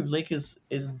 Grand Public is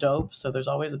dope, so there's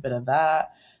always a bit of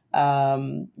that.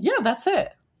 That's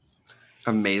it.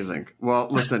 Amazing. Well,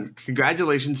 listen,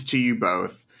 congratulations to you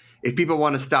both. If people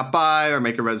want to stop by or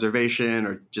make a reservation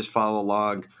or just follow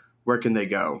along, where can they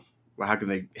go? Well, how can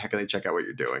they check out what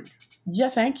you're doing? Yeah,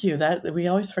 thank you. That we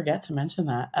always forget to mention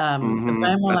that.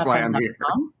 That's why I'm here.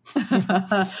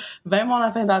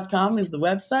 VinMonLapin.com is the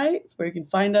website. It's where you can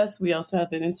find us. We also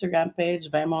have an Instagram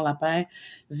page, VinMonLapin,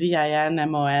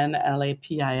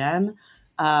 VinMonLapin.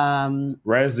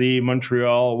 Resi,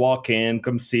 Montreal, walk in,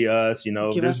 come see us.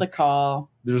 Give us a call.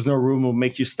 There's no room. We'll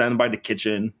make you stand by the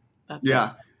kitchen. That's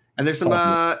it. And there's some,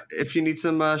 if you need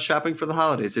some shopping for the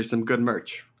holidays, there's some good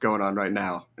merch going on right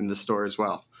now in the store as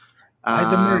well. Buy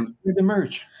the merch. Get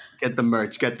the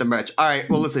merch. Get the merch. All right.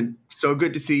 Well, listen, so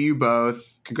good to see you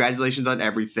both. Congratulations on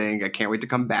everything. I can't wait to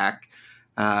come back.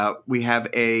 We have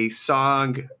a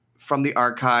song from the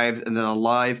archives and then a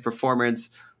live performance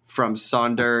from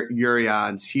Saunder,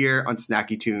 Jurriaans here on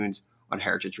Snacky Tunes on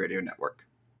Heritage Radio Network.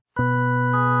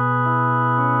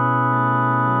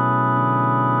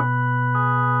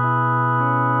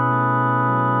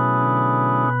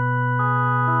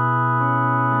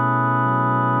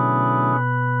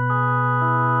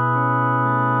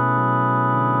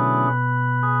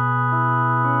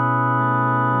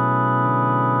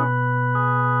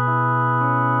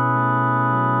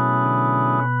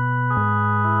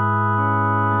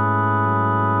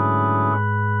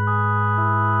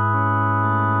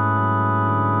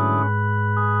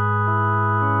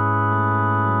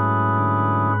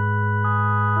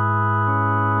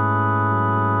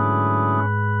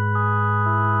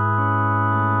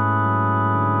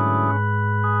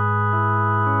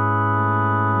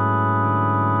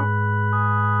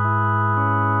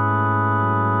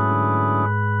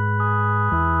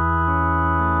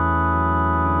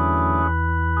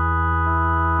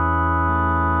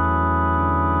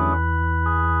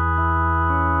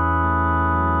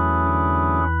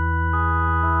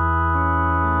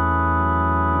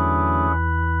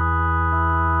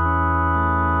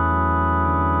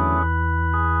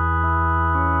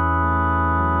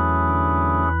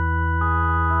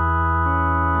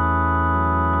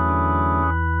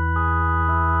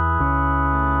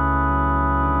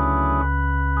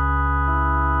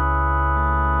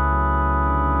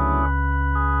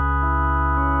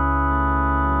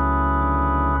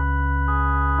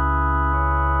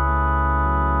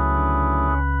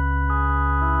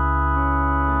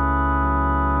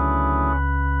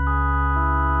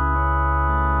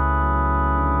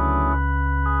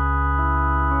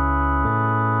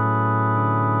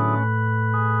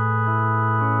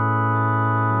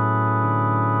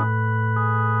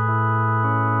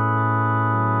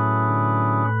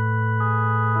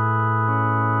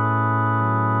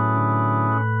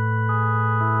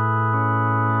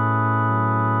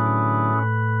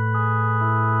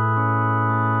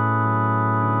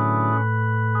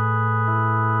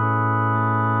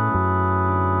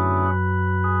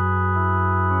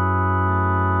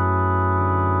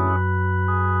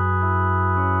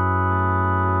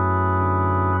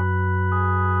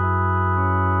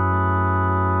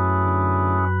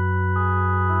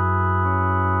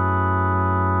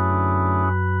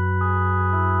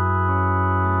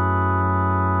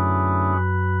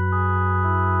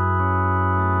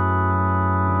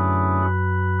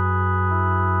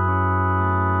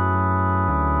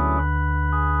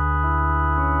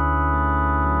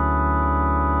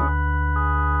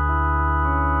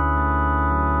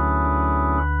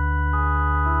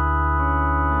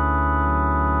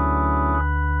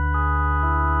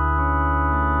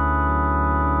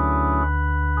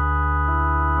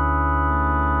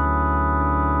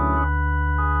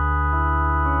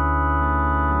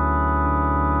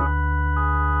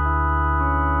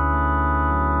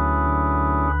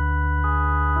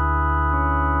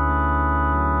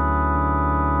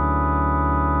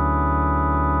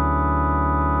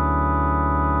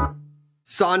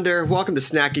 Saunder, welcome to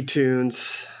Snacky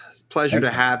Tunes. Pleasure to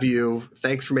have you.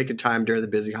 Thanks for making time during the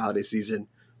busy holiday season.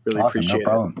 Really appreciate it.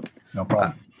 No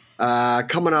problem.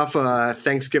 Coming off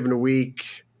Thanksgiving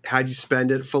week, how'd you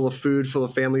spend it? Full of food, full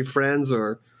of family, friends,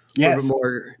 or a little bit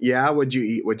more? Yeah, what'd you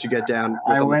eat? What'd you get down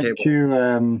with on the table?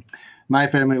 To my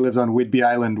family lives on Whidbey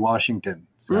Island, Washington.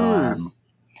 So,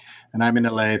 and I'm in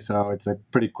LA, so it's a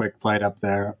pretty quick flight up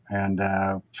there. And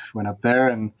went up there,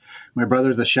 and my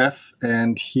brother's a chef,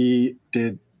 and he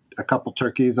did a couple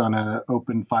turkeys on an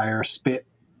open fire spit.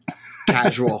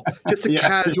 Casual. Just a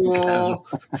casual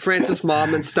Francis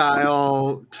Mallman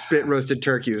style spit roasted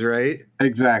turkeys, right?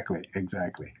 Exactly.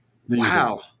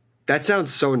 Wow. That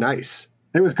sounds so nice.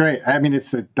 It was great. I mean,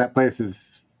 that place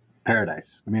is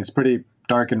paradise. I mean, it's pretty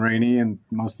dark and rainy in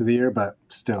most of the year, but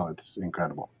still, it's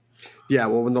incredible. Yeah,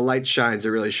 well, when the light shines, it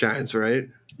really shines, right?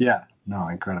 Yeah. No,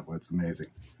 incredible. It's amazing.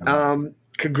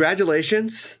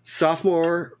 Congratulations.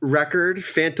 Sophomore record,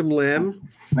 Phantom Limb.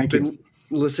 Thank you.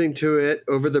 Listening to it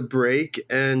over the break,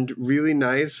 and really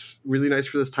nice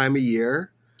for this time of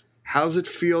year. How's it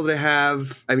feel to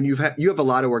have? I mean, you have a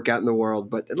lot of work out in the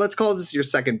world, but let's call this your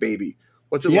second baby.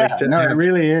 What's it like to have? It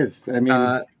really is. I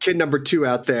mean, kid number 2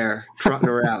 out there trotting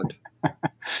around.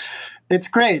 It's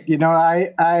great.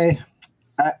 I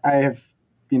have,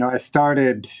 I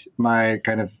started my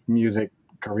kind of music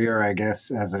career, I guess,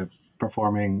 as a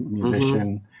performing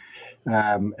musician,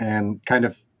 and kind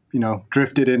of,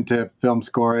 drifted into film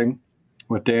scoring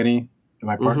with Danny,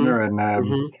 my partner,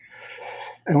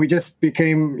 and we just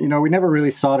became, we never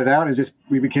really sought it out.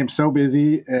 We became so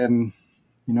busy, and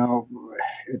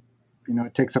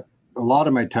it takes up a lot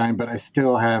of my time, but I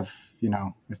still have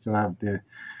the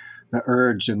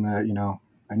urge and I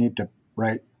need to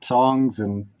write songs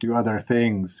and do other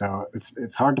things. So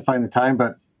it's hard to find the time,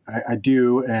 but I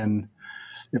do, and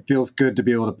it feels good to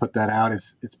be able to put that out.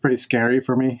 It's pretty scary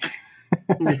for me.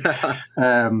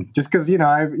 Just because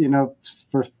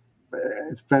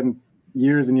it's been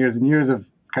years and years and years of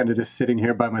kind of just sitting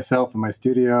here by myself in my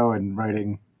studio and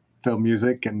writing film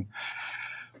music, and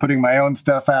putting my own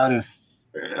stuff out is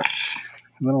a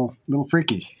little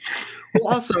freaky.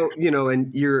 Well, also,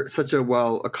 and you're such a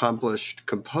well-accomplished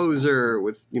composer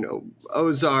with,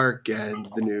 Ozark and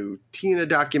the new Tina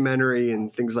documentary and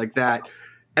things like that.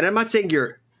 And I'm not saying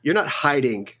you're not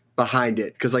hiding behind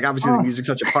it, because obviously the music's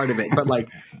such a part of it, but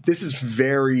this is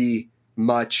very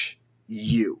much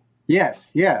you.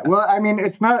 Yes. Yeah. Well, I mean,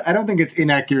 I don't think it's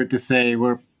inaccurate to say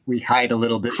we hide a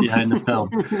little bit behind the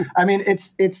film. I mean,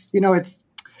 it's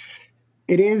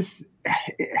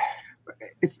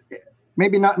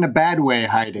maybe not in a bad way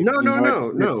hiding.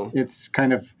 No. It's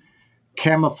kind of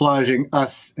camouflaging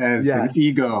us as an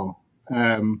ego.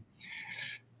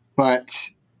 But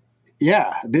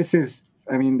yeah, this is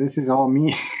all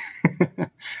me.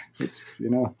 It's,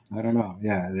 I don't know.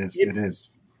 Yeah, it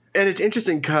is. And it's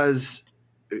interesting because,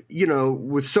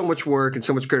 with so much work and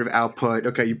so much creative output,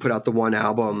 okay, you put out the one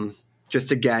album just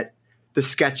to get the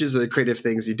sketches or the creative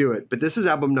things, you do it. But this is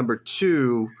album number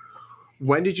 2.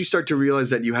 When did you start to realize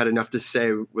that you had enough to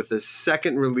say with the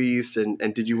second release? And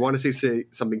did you want to say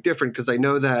something different? Because I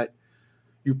know that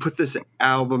you put this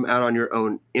album out on your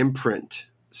own imprint.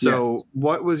 So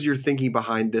what was your thinking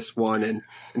behind this one, and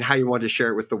how you wanted to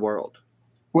share it with the world?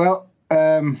 Well,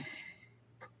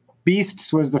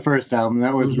 Beasts was the first album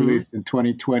that was released in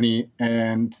 2020.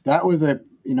 And that was a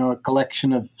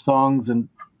collection of songs and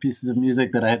pieces of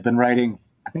music that I had been writing,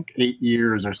 I think 8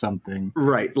 years or something.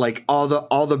 Right. Like all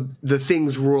the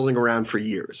things rolling around for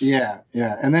years. Yeah.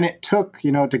 Yeah. And then it took,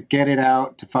 to get it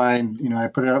out, to find, I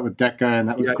put it out with Decca, and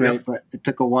that was great, but it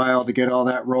took a while to get all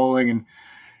that rolling. And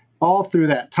all through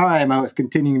that time, I was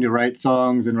continuing to write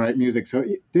songs and write music. So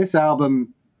this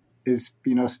album is,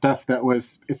 stuff that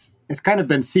it's kind of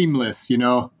been seamless, It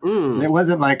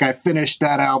wasn't like I finished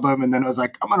that album and then I was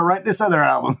like, I'm going to write this other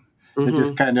album. It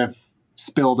just kind of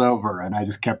spilled over, and I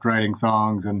just kept writing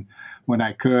songs, and when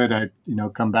I could, I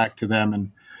come back to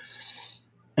them,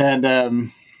 and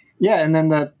then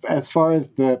as far as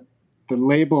the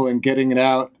label and getting it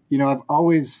out, I've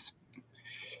always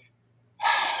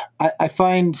I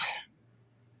find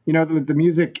the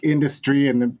music industry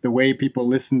and the way people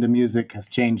listen to music has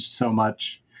changed so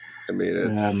much. I mean,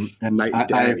 it's night and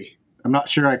day. I'm not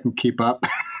sure I can keep up,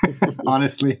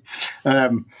 honestly.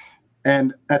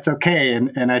 And that's okay.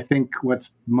 And I think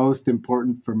what's most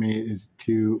important for me is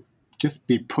to just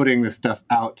be putting this stuff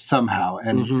out somehow,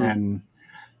 and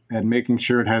making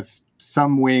sure it has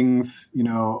some wings,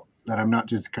 that I'm not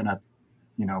just kind of,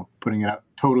 putting it out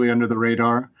totally under the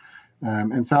radar.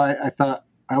 And so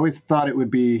I always thought it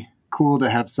would be cool to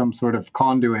have some sort of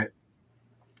conduit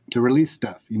to release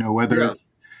stuff, whether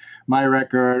it's my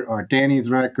record or Danny's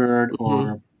record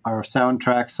or our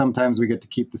soundtrack. Sometimes we get to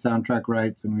keep the soundtrack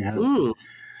rights, and we have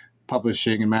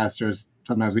publishing and masters.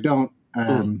 Sometimes we don't.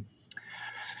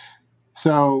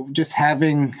 So just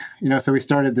having, so we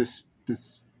started this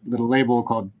little label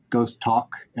called Ghost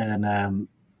Talk, and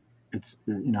it's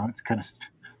kind of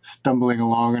stumbling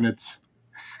along in its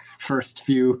first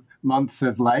few months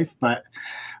of life, but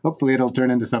hopefully it'll turn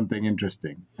into something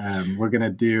interesting. We're going to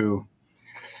do,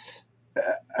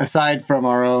 aside from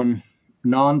our own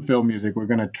non-film music, we're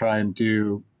going to try and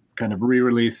do kind of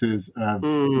re-releases of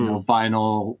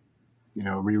vinyl,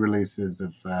 re-releases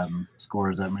of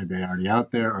scores that maybe are already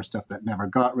out there or stuff that never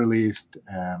got released.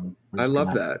 I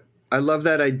love that. I love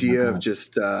that idea of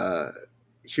just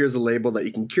here's a label that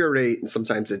you can curate, and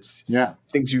sometimes it's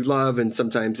things you love, and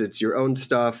sometimes it's your own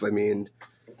stuff. I mean,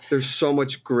 there's so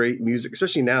much great music,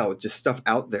 especially now, just stuff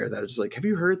out there that is like, have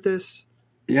you heard this?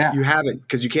 Yeah, you haven't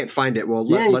because you can't find it. Well,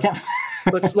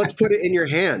 let's put it in your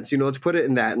hands. Let's put it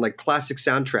in that, and like classic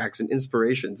soundtracks and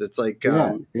inspirations. It's like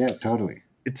totally.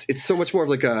 It's so much more of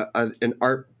like an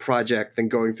art project than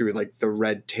going through like the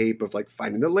red tape of like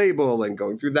finding the label and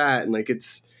going through that, and like it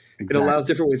allows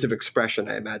different ways of expression,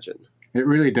 I imagine. It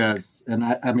really does, and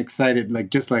I'm excited. Like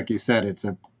just like you said, it's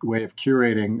a way of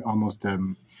curating almost,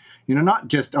 not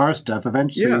just our stuff.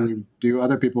 Eventually, we do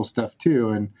other people's stuff too,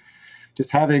 and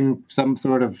just having some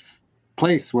sort of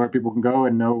place where people can go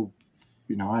and know,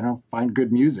 find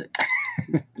good music.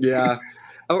 Yeah.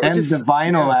 And the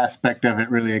vinyl aspect of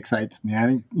it really excites me. I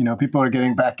think, people are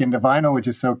getting back into vinyl, which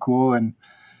is so cool. And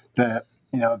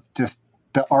just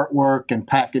the artwork and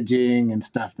packaging and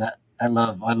stuff that I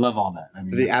love all that. I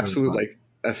mean, the absolute really like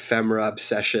ephemera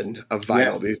obsession of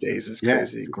vinyl these days is crazy.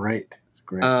 Yes, it's great. It's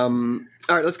great. All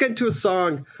right, let's get into a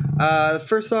song. The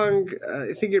first song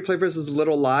I think you're going to play for us is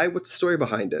Little Lie. What's the story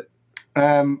behind it?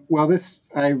 Well, this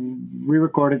I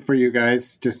re-recorded for you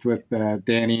guys just with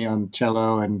Danny on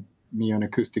cello and me on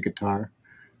acoustic guitar.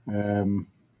 And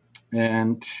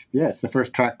it's the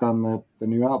first track on the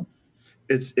new album.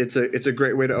 It's a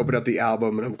great way to open up the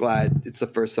album, and I'm glad it's the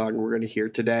first song we're going to hear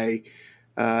today.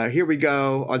 Here we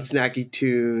go on Snacky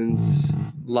Tunes,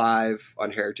 live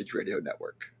on Heritage Radio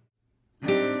Network.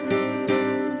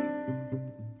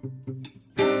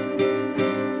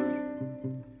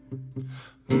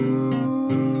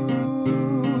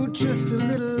 Ooh, just a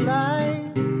little lie.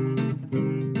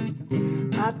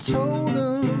 I told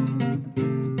him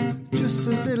just a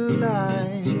little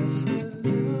lie. Just a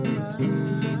little lie.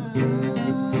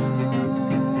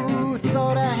 Ooh,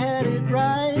 thought I had it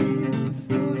right.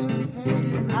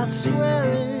 I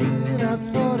swear it, I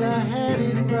thought I had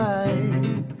it right.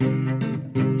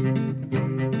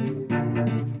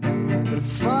 But it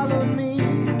followed me.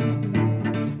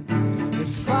 It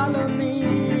followed me.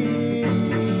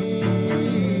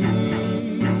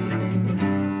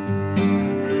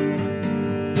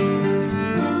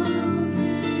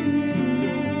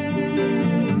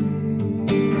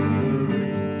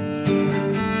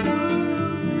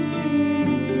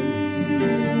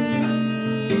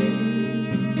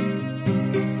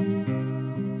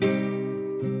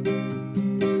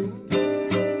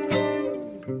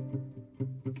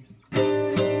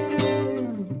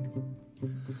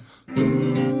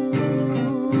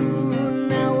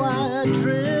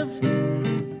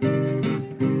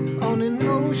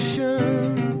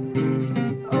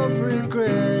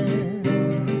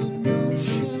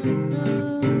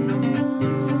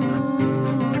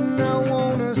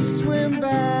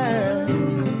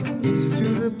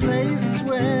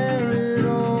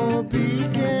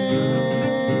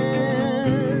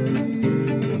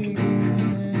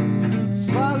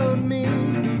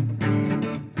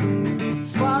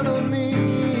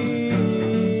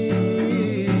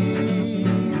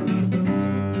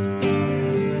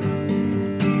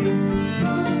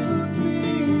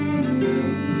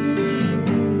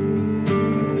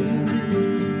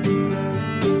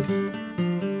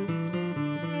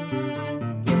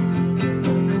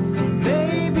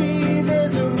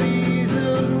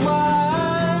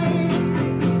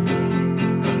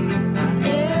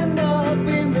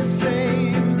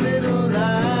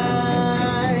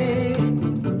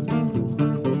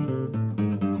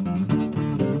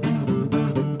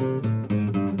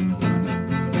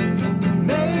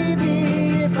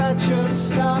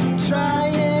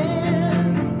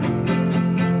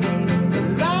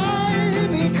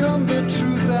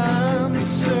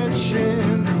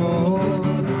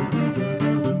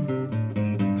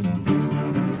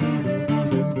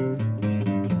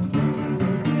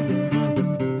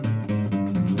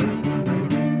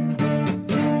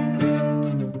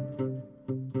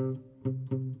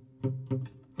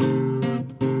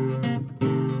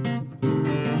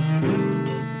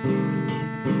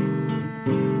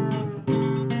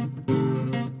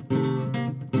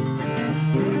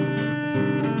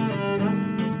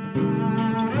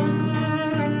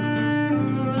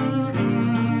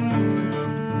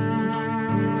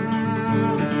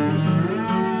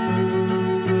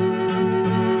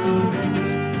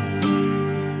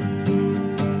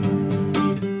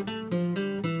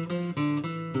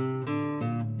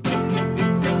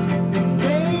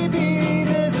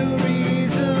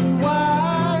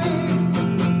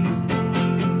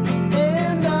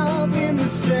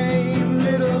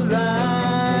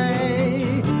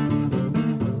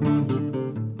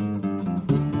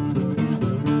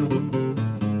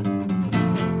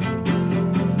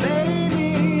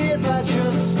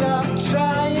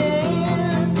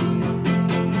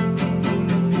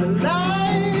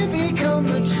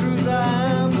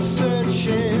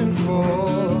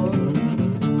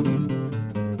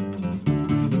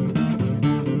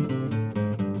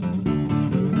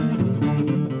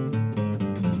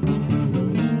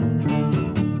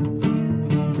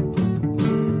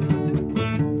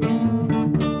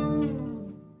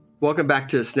 Welcome back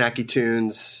to Snacky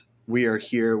Tunes. We are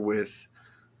here with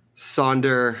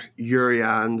Saunder,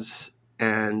 Jurriaans,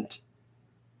 and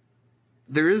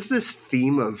there is this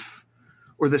theme of,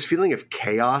 or this feeling of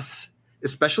chaos,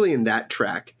 especially in that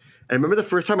track. And I remember the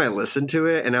first time I listened to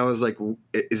it, and I was like,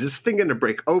 is this thing going to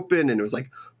break open? And it was like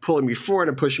pulling me forward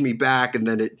and pushing me back, and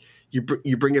then you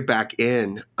bring it back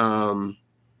in.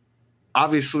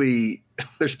 Obviously,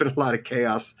 there's been a lot of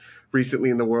chaos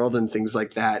recently in the world and things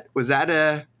like that.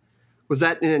 Was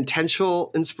that an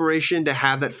intentional inspiration to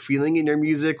have that feeling in your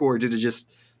music, or did it just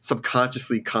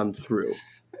subconsciously come through?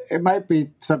 It might be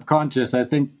subconscious. I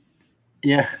think,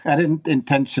 I didn't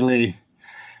intentionally.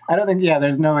 I don't think,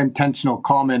 there's no intentional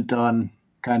comment on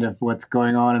kind of what's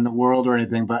going on in the world or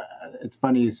anything, but it's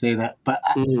funny you say that. But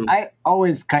I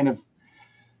always kind of,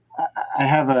 I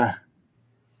have a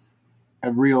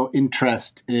real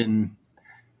interest in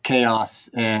chaos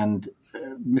and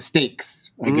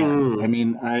mistakes, I guess. I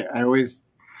mean, I always,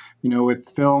 with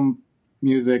film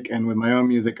music and with my own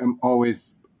music, I'm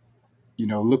always,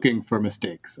 looking for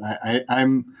mistakes.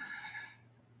 I'm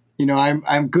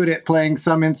good at playing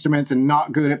some instruments and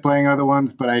not good at playing other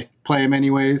ones, but I play them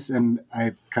anyways, and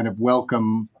I kind of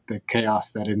welcome the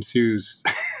chaos that ensues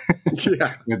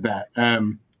with that.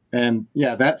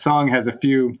 That song has a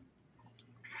few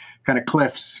kind of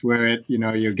cliffs where it,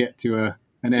 you get to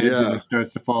an edge and it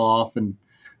starts to fall off, and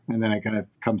then it kind of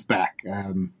comes back.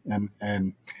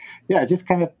 Just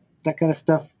kind of that kind of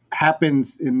stuff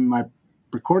happens in my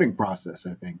recording process,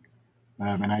 I think.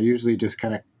 And I usually just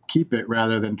kind of keep it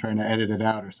rather than trying to edit it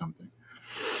out or something.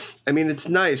 I mean, it's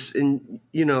nice. And,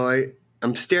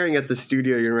 I'm staring at the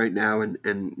studio you're right now.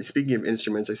 And speaking of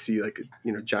instruments, I see like,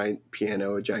 a giant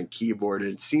piano, a giant keyboard.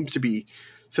 And it seems to be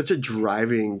such a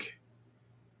driving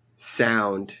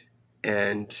sound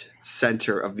and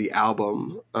center of the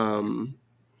album.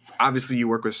 Obviously, you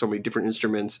work with so many different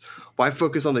instruments. Why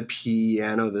focus on the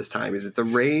piano this time? Is it the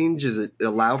range? Is it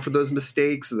allow for those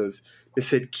mistakes, those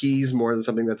mishit keys more than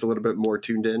something that's a little bit more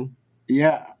tuned in?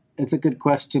 Yeah, it's a good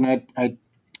question. I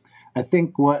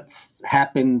think what's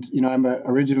happened, I'm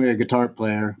originally a guitar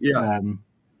player.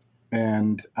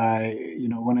 And I,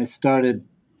 when I started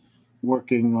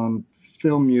working on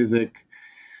film music,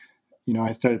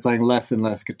 I started playing less and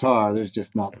less guitar. There's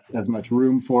just not as much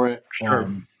room for it. Sure.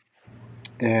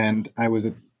 And I was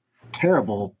a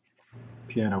terrible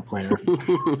piano player.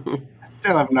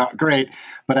 Still am not great,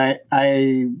 but I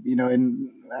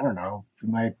in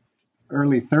my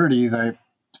early 30s, I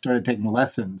started taking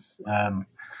lessons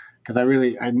because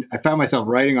I found myself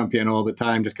writing on piano all the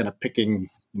time, just kind of picking,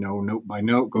 note by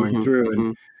note, going through,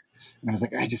 and I was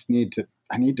like, I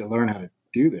need to learn how to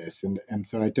do this, and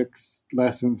so I took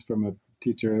lessons from a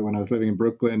teacher when I was living in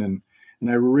Brooklyn, and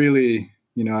I really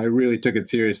took it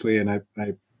seriously, and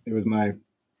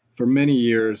for many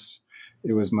years,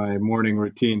 it was my morning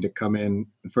routine to come in.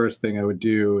 The first thing I would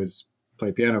do is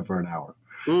play piano for an hour.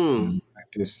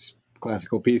 Practice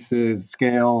classical pieces,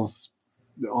 scales,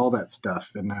 all that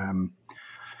stuff. And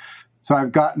so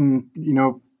I've gotten,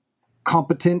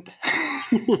 competent.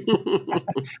 I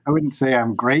wouldn't say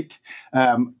I'm great.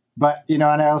 But, and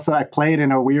I play it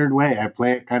in a weird way. I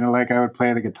play it kind of like I would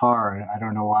play the guitar. I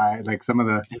don't know why. Like some of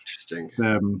the interesting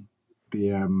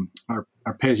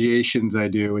arpeggiations I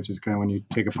do, which is kind of when you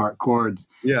take apart chords.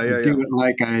 Do it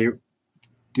like I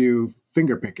do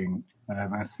finger picking,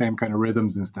 same kind of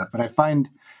rhythms and stuff. But I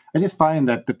just find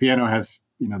that the piano has,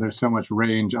 there's so much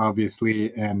range,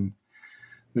 obviously, and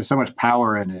there's so much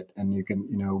power in it, and you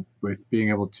can, with being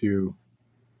able to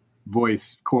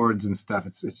voice chords and stuff,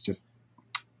 it's just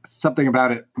something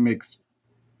about it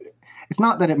it's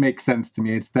not that it makes sense to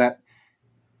me, it's that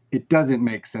it doesn't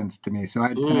make sense to me. So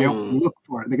I don't look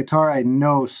for it. The guitar I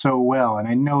know so well, and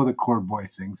I know the chord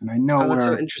voicings, and I know where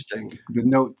so interesting. The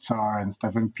notes are and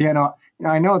stuff. And piano,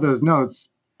 I know those notes,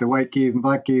 the white keys and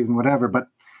black keys and whatever, but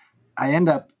I end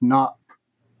up not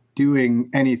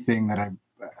doing anything that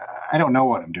I don't know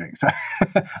what I'm doing. So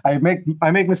I make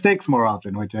mistakes more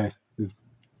often, which I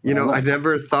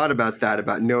never thought about that,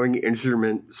 about knowing an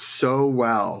instrument so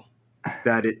well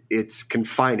that it's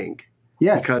confining.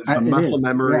 Yes, because the muscle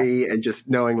memory and just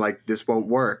knowing like this won't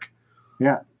work.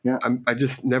 Yeah. I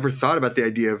just never thought about the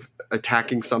idea of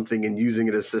attacking something and using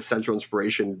it as a central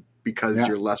inspiration because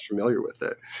you're less familiar with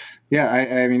it. Yeah,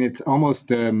 I mean, it's almost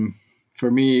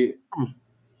for me,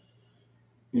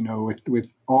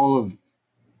 with all of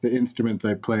the instruments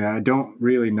I play, I don't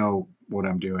really know what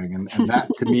I'm doing, and that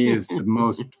to me is the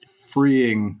most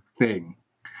freeing thing.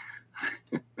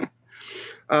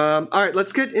 All right,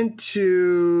 let's get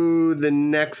into the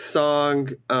next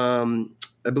song.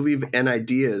 I believe "An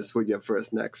Idea" is what you have for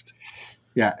us next.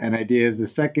 Yeah, "An Idea" is the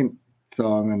second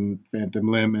song on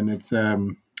Phantom Limb, and it's I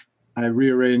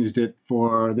rearranged it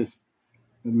for this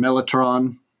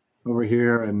Mellotron over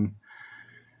here, and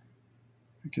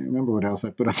I can't remember what else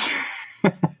I put on.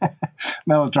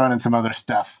 Mellotron and some other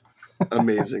stuff.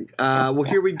 Amazing. Well,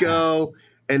 here we go.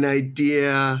 An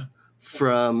idea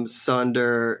from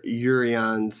Saunder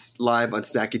Jurriaans live on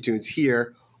Snacky Tunes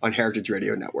here on Heritage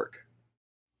Radio Network.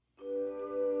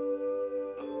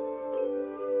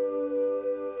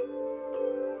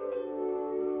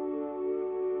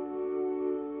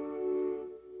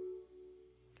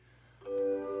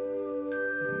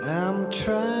 I'm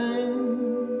trying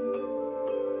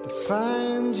to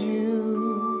find you.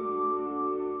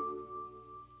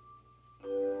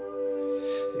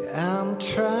 Yeah, I'm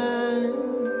trying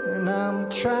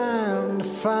to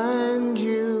find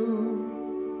you.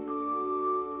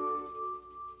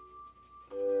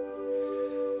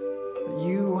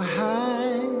 You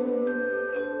hide.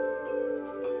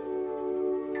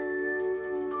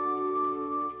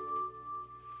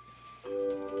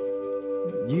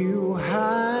 You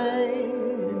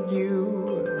hide,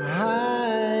 you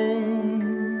hide.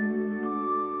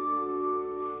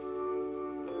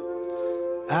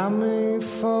 I may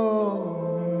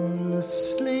fall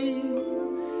asleep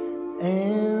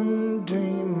and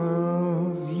dream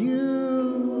of you.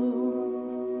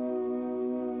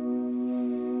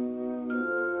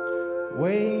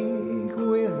 Wake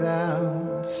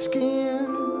without skin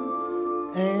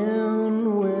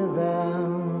and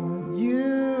without you.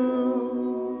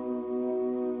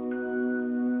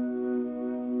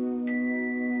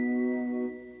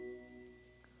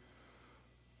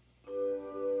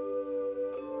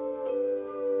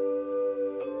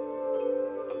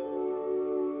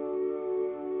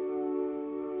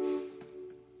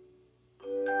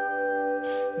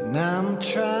 And I'm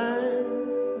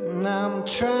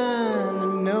trying to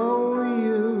know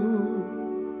you.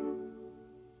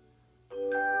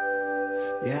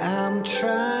 Yeah, I'm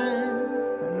trying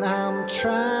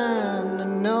to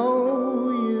know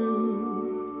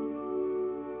you.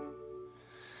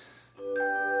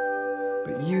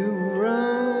 But you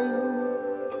run.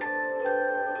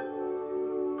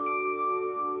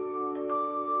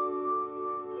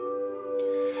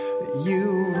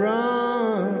 You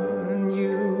run,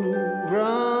 you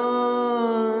run.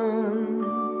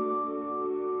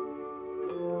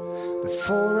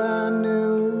 Before I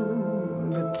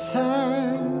knew, the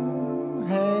time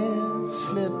had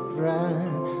slipped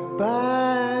right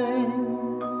by.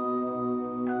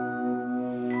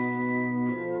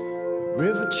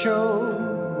 River choked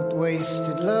with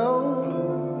wasted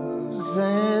lows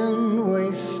and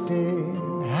wasted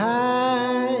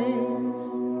highs.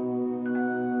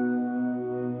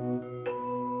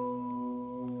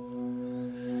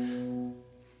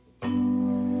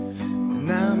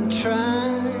 And I'm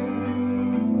trying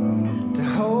to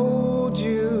hold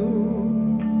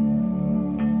you.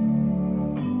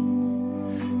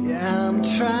 Yeah, I'm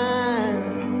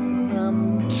trying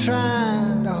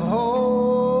to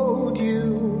hold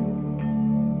you.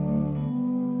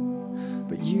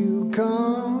 But you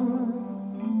gone,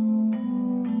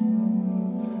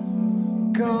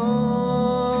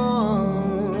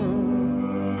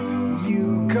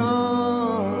 you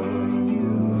gone,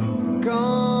 you gone.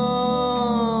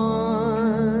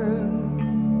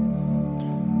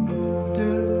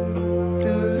 Do, do,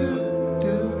 do, do,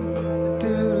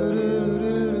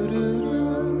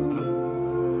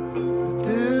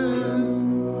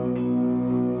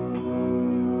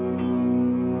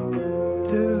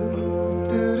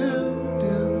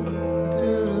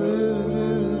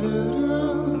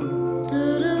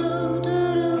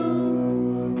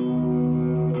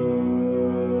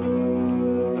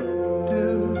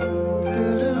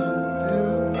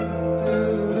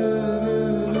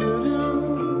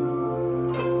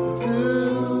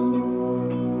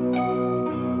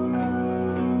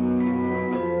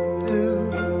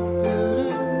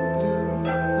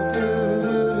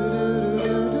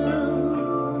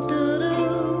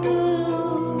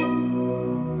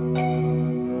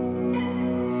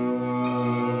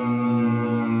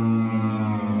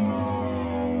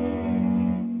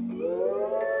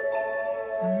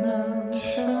 And I'm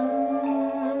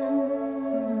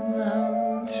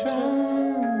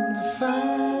trying to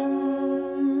find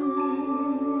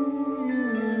you.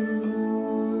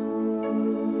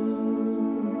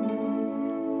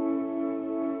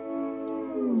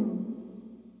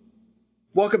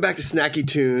 Welcome back to Snacky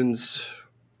Tunes.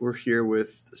 We're here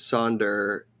with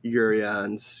Saunder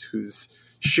Jurriaans, who's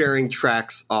sharing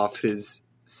tracks off his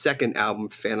second album,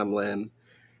 Phantom Limb.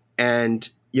 And,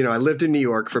 you know, I lived in New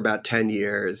York for about 10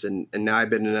 years, and now I've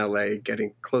been in LA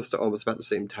getting close to almost about the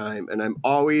same time. And I'm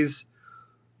always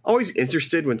always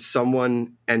interested when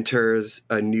someone enters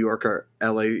a New York or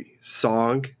LA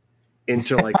song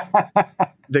into like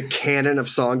the canon of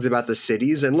songs about the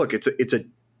cities. And look, it's a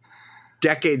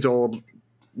decades old,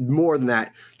 more than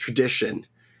that, tradition.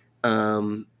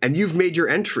 And you've made your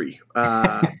entry.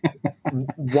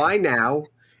 Why now?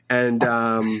 And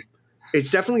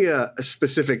it's definitely a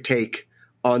specific take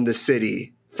on the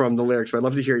city from the lyrics, but I'd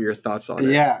love to hear your thoughts on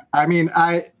it. Yeah, I mean,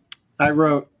 I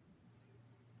wrote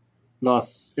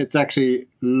it's actually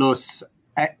Los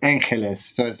Angeles,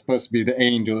 so it's supposed to be the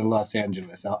angel of Los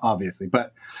Angeles, obviously.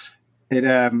 But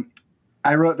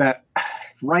I wrote that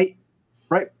right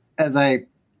as I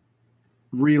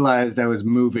realized I was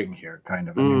moving here, kind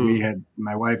of. I mean,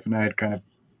 my wife and I had kind of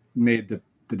made the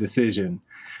decision.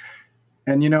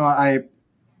 And, I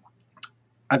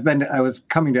was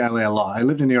coming to LA a lot. I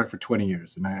lived in New York for 20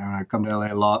 years, and I come to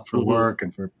LA a lot for work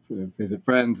and for visit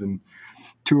friends and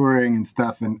touring and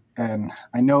stuff. And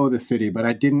I know the city, but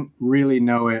I didn't really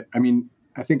know it. I mean,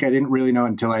 I think I didn't really know it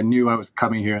until I knew I was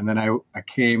coming here. And then I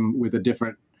came with a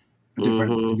different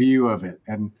view of it.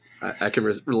 And I can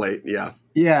relate. Yeah.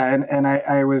 Yeah. And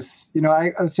I was,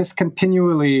 I was just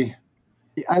continually,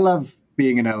 I love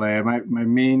being in LA. My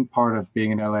main part of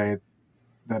being in LA,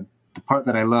 the part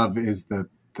that I love is the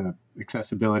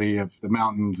accessibility of the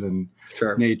mountains and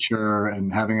nature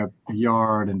and having a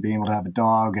yard and being able to have a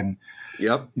dog and,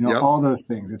 all those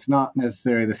things. It's not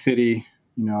necessarily the city,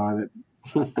 that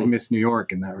I miss New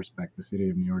York in that respect. The city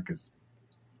of New York is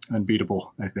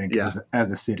unbeatable, I think, as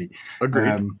a city.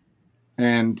 Agreed.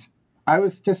 And I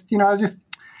was just, I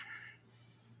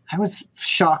was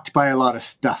shocked by a lot of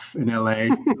stuff in LA.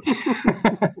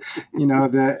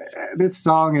 This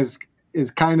song is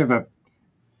kind of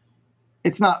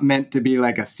it's not meant to be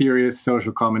like a serious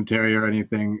social commentary or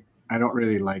anything. I don't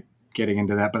really like getting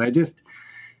into that, but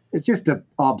it's just an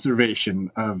observation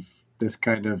of this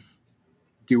kind of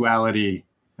duality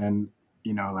and,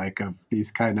 of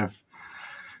these kind of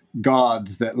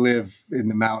gods that live in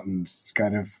the mountains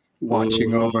kind of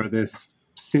watching over this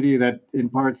city that in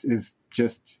parts is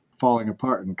just falling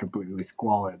apart and completely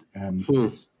squalid. And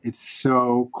it's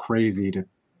so crazy to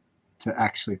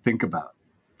actually think about.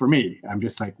 For me, I'm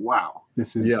just like, wow,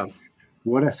 this is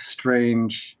what a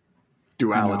strange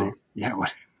duality.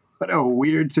 What a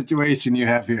weird situation you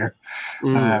have here.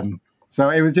 So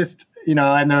it was just,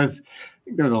 and there was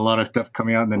a lot of stuff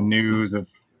coming out in the news of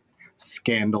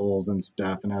scandals and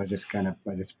stuff. And I just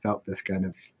felt this kind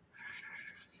of,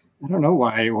 I don't know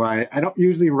why I don't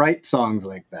usually write songs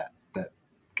like that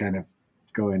kind of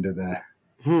go into the,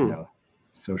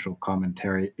 social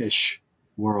commentary-ish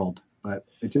world. But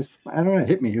it just, I don't know, it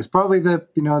hit me. It was probably the,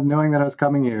 knowing that I was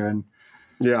coming here and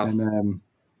knowing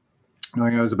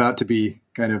I was about to be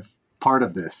kind of part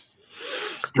of this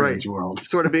strange world.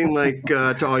 Sort of being like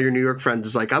to all your New York friends,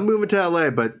 it's like, I'm moving to LA,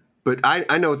 but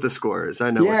I know what the score is. I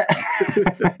know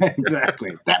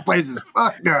exactly. That place is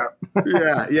fucked up.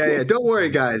 Yeah. Don't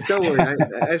worry, guys. Don't worry.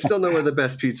 I still know where the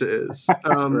best pizza is.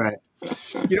 Right.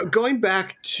 Going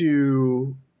back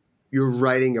to your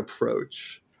writing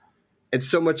approach, and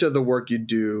so much of the work you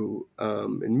do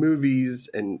in movies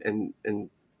and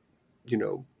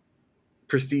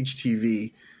prestige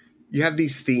TV, you have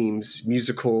these themes,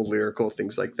 musical, lyrical,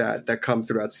 things like that come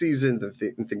throughout seasons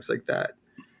and things like that.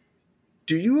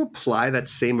 Do you apply that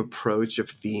same approach of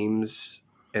themes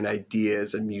and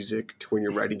ideas and music to when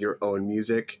you're writing your own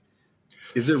music?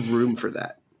 Is there room for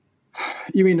that?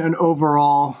 You mean an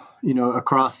overall,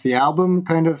 across the album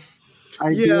kind of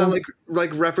idea? Yeah,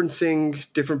 like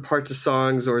referencing different parts of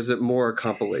songs, or is it more a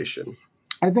compilation?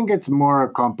 I think it's more a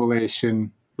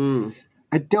compilation. I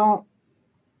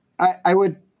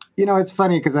would, it's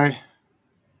funny because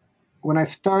when I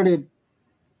started,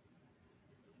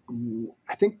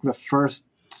 I think the first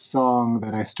song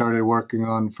that I started working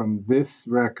on from this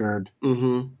record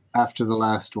after the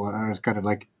last one, I was kind of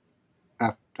like,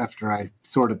 after I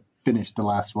sort of finished the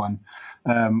last one,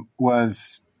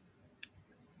 was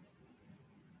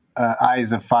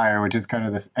Eyes of Fire, which is kind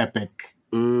of this epic,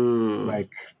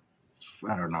 like,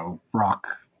 I don't know, rock,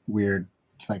 weird,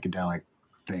 psychedelic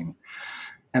thing.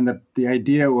 And the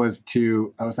idea was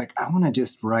I was like, I want to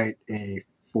just write a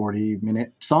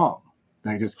 40-minute song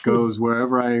that just goes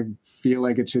wherever I feel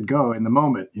like it should go in the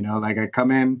moment. Like I come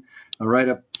in, I'll write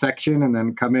a section and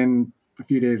then come in a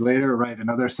few days later, write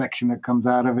another section that comes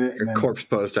out of it. A corpse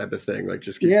pose type of thing, like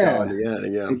just keep going.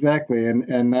 Yeah, exactly.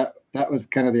 And that was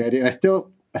kind of the idea. I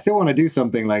still want to do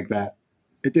something like that.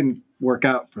 It didn't work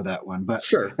out for that one, but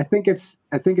sure. I think it's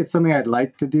something I'd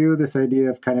like to do. This idea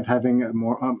of kind of having a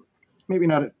more, maybe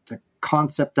not a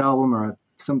concept album or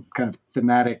some kind of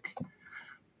thematic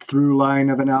through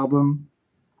line of an album.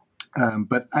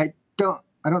 But I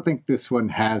don't think this one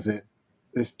has it.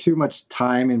 There's too much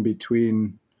time in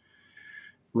between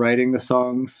writing the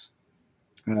songs.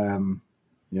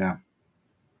 Yeah.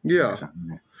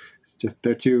 It's just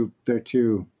they're too.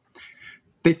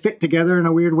 They fit together in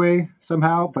a weird way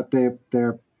somehow, but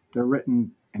they're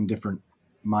written in different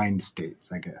mind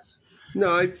states, I guess.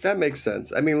 No, that makes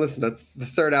sense. I mean, listen, that's the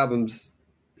third album's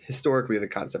historically the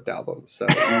concept album. So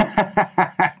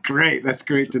great. That's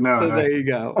great to know. So there you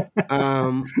go.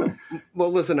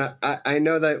 Well, listen, I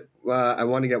know that I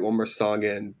want to get one more song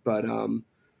in, but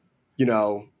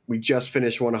we just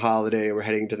finished one holiday. We're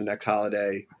heading to the next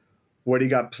holiday. What do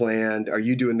you got planned? Are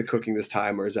you doing the cooking this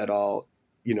time, or is that all?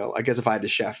 I guess if I had a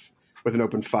chef with an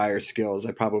open fire skills,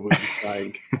 I'd probably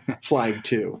be flying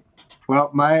too.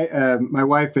 Well, my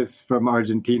wife is from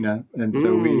Argentina, and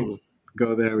so we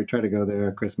go there. We try to go there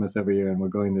at Christmas every year, and we're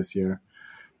going this year.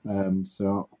 So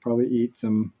I'll probably eat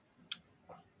some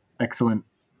excellent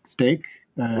steak.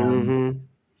 And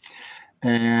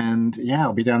yeah,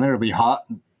 I'll be down there. It'll be hot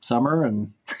summer,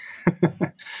 and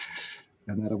and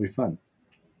that'll be fun.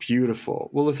 Beautiful.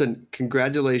 Well, listen,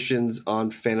 congratulations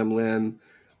on Phantom Limb.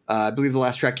 I believe the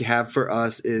last track you have for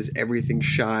us is Everything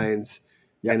Shines,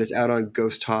 and it's out on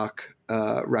Ghost Talk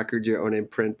Records, your own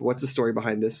imprint. What's the story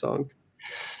behind this song?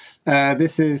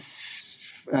 This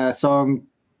is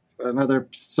another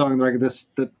song on the record.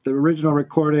 The original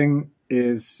recording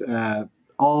is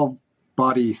all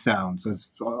body sounds. So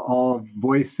it's all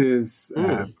voices,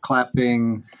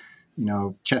 clapping,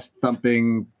 chest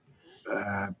thumping,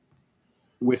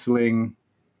 whistling.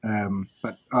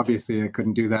 But obviously I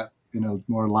couldn't do that in a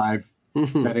more live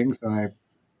setting, so I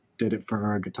did it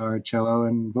for guitar, cello,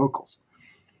 and vocals.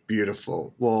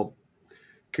 Beautiful. Well,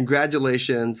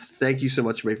 congratulations. Thank you so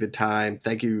much for making the time.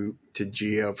 Thank you to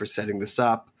Gio for setting this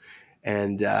up.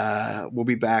 And we'll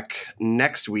be back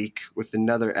next week with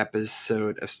another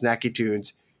episode of Snacky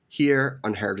Tunes here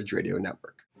on Heritage Radio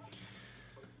Network.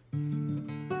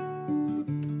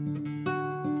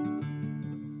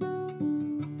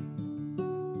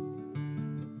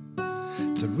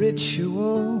 It's a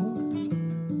ritual,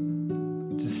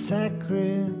 it's a sacrifice.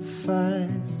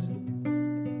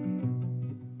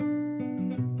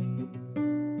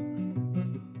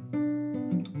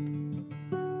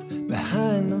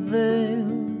 Behind the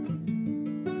veil,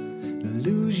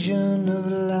 illusion of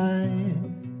life.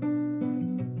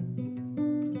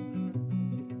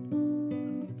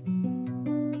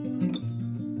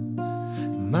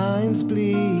 Minds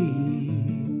bleed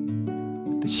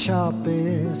with the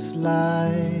sharpest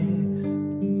lies.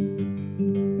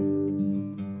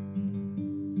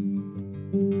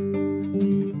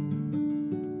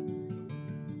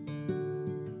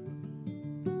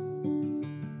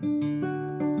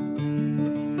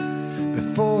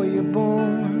 Before you're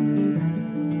born,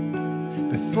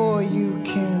 before you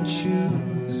can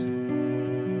choose,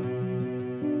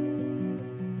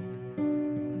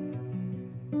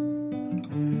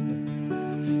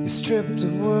 you're stripped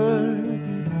of worth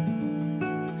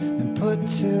and put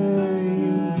to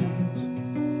use.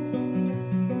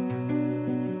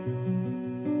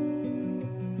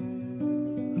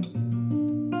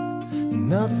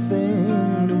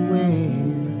 Nothing to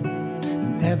win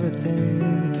and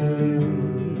everything to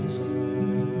lose.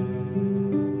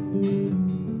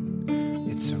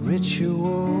 It's a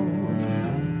ritual.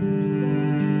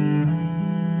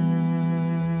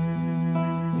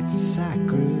 It's a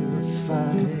sacrifice.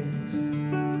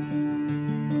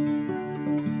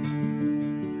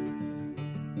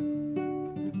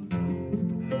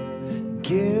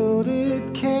 Gilded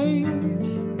cage,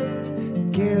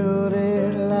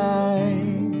 gilded light.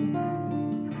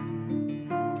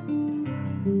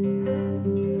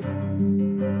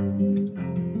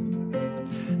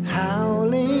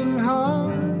 Howling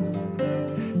hearts,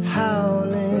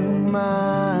 howling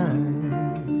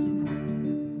minds.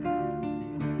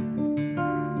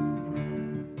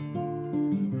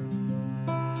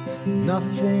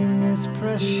 Nothing is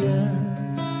precious,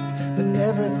 but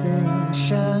everything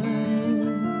shines.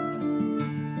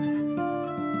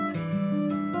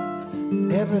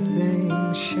 Everything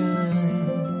shines.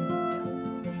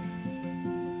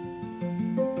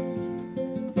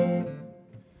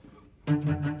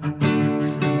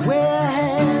 Where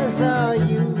has our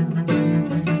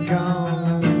youth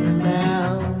gone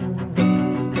now?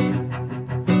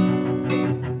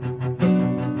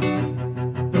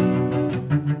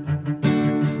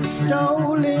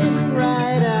 Stolen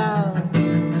right out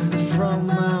from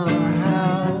our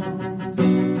house.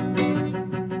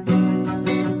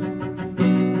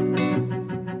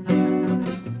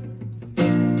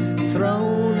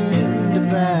 Thrown into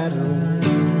battle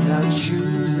without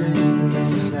choosing a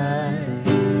side.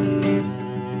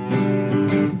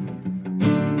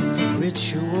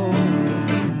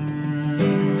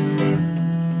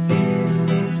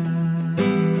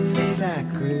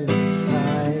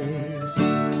 sacrifice.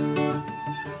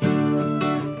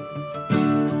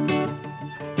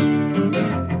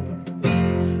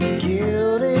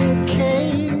 Gilded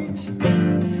cage,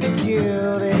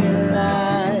 gilded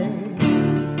light.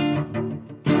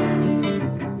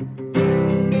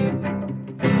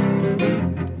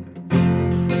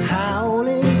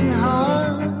 Howling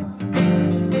hearts,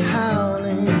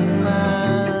 howling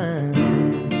minds.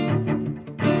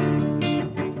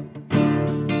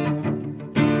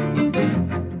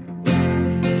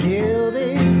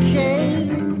 Gilded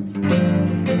cage,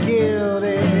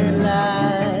 gilded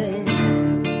light.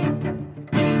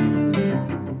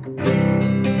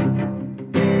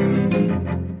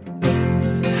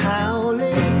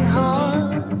 Howling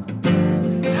heart,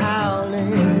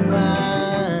 howling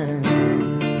mind.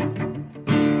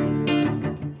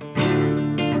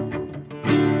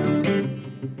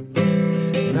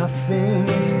 Nothing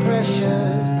is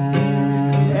precious,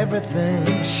 and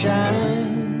everything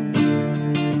shines.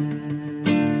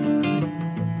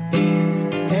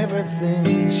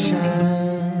 Everything shines.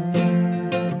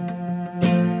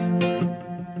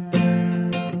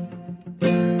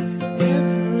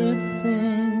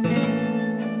 Everything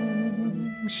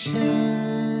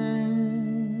shines.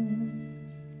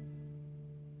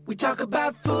 We talk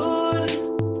about food,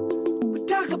 we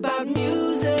talk about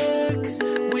music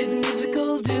with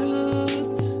musical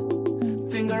dudes.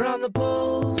 Finger on the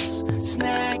pulse,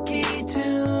 snacky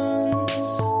tunes.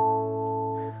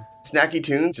 Snacky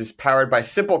Tunes is powered by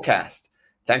Simplecast.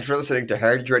 Thanks for listening to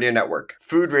Heritage Radio Network,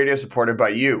 food radio supported by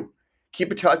you.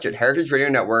 Keep in touch at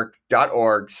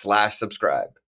heritageradionetwork.org/subscribe.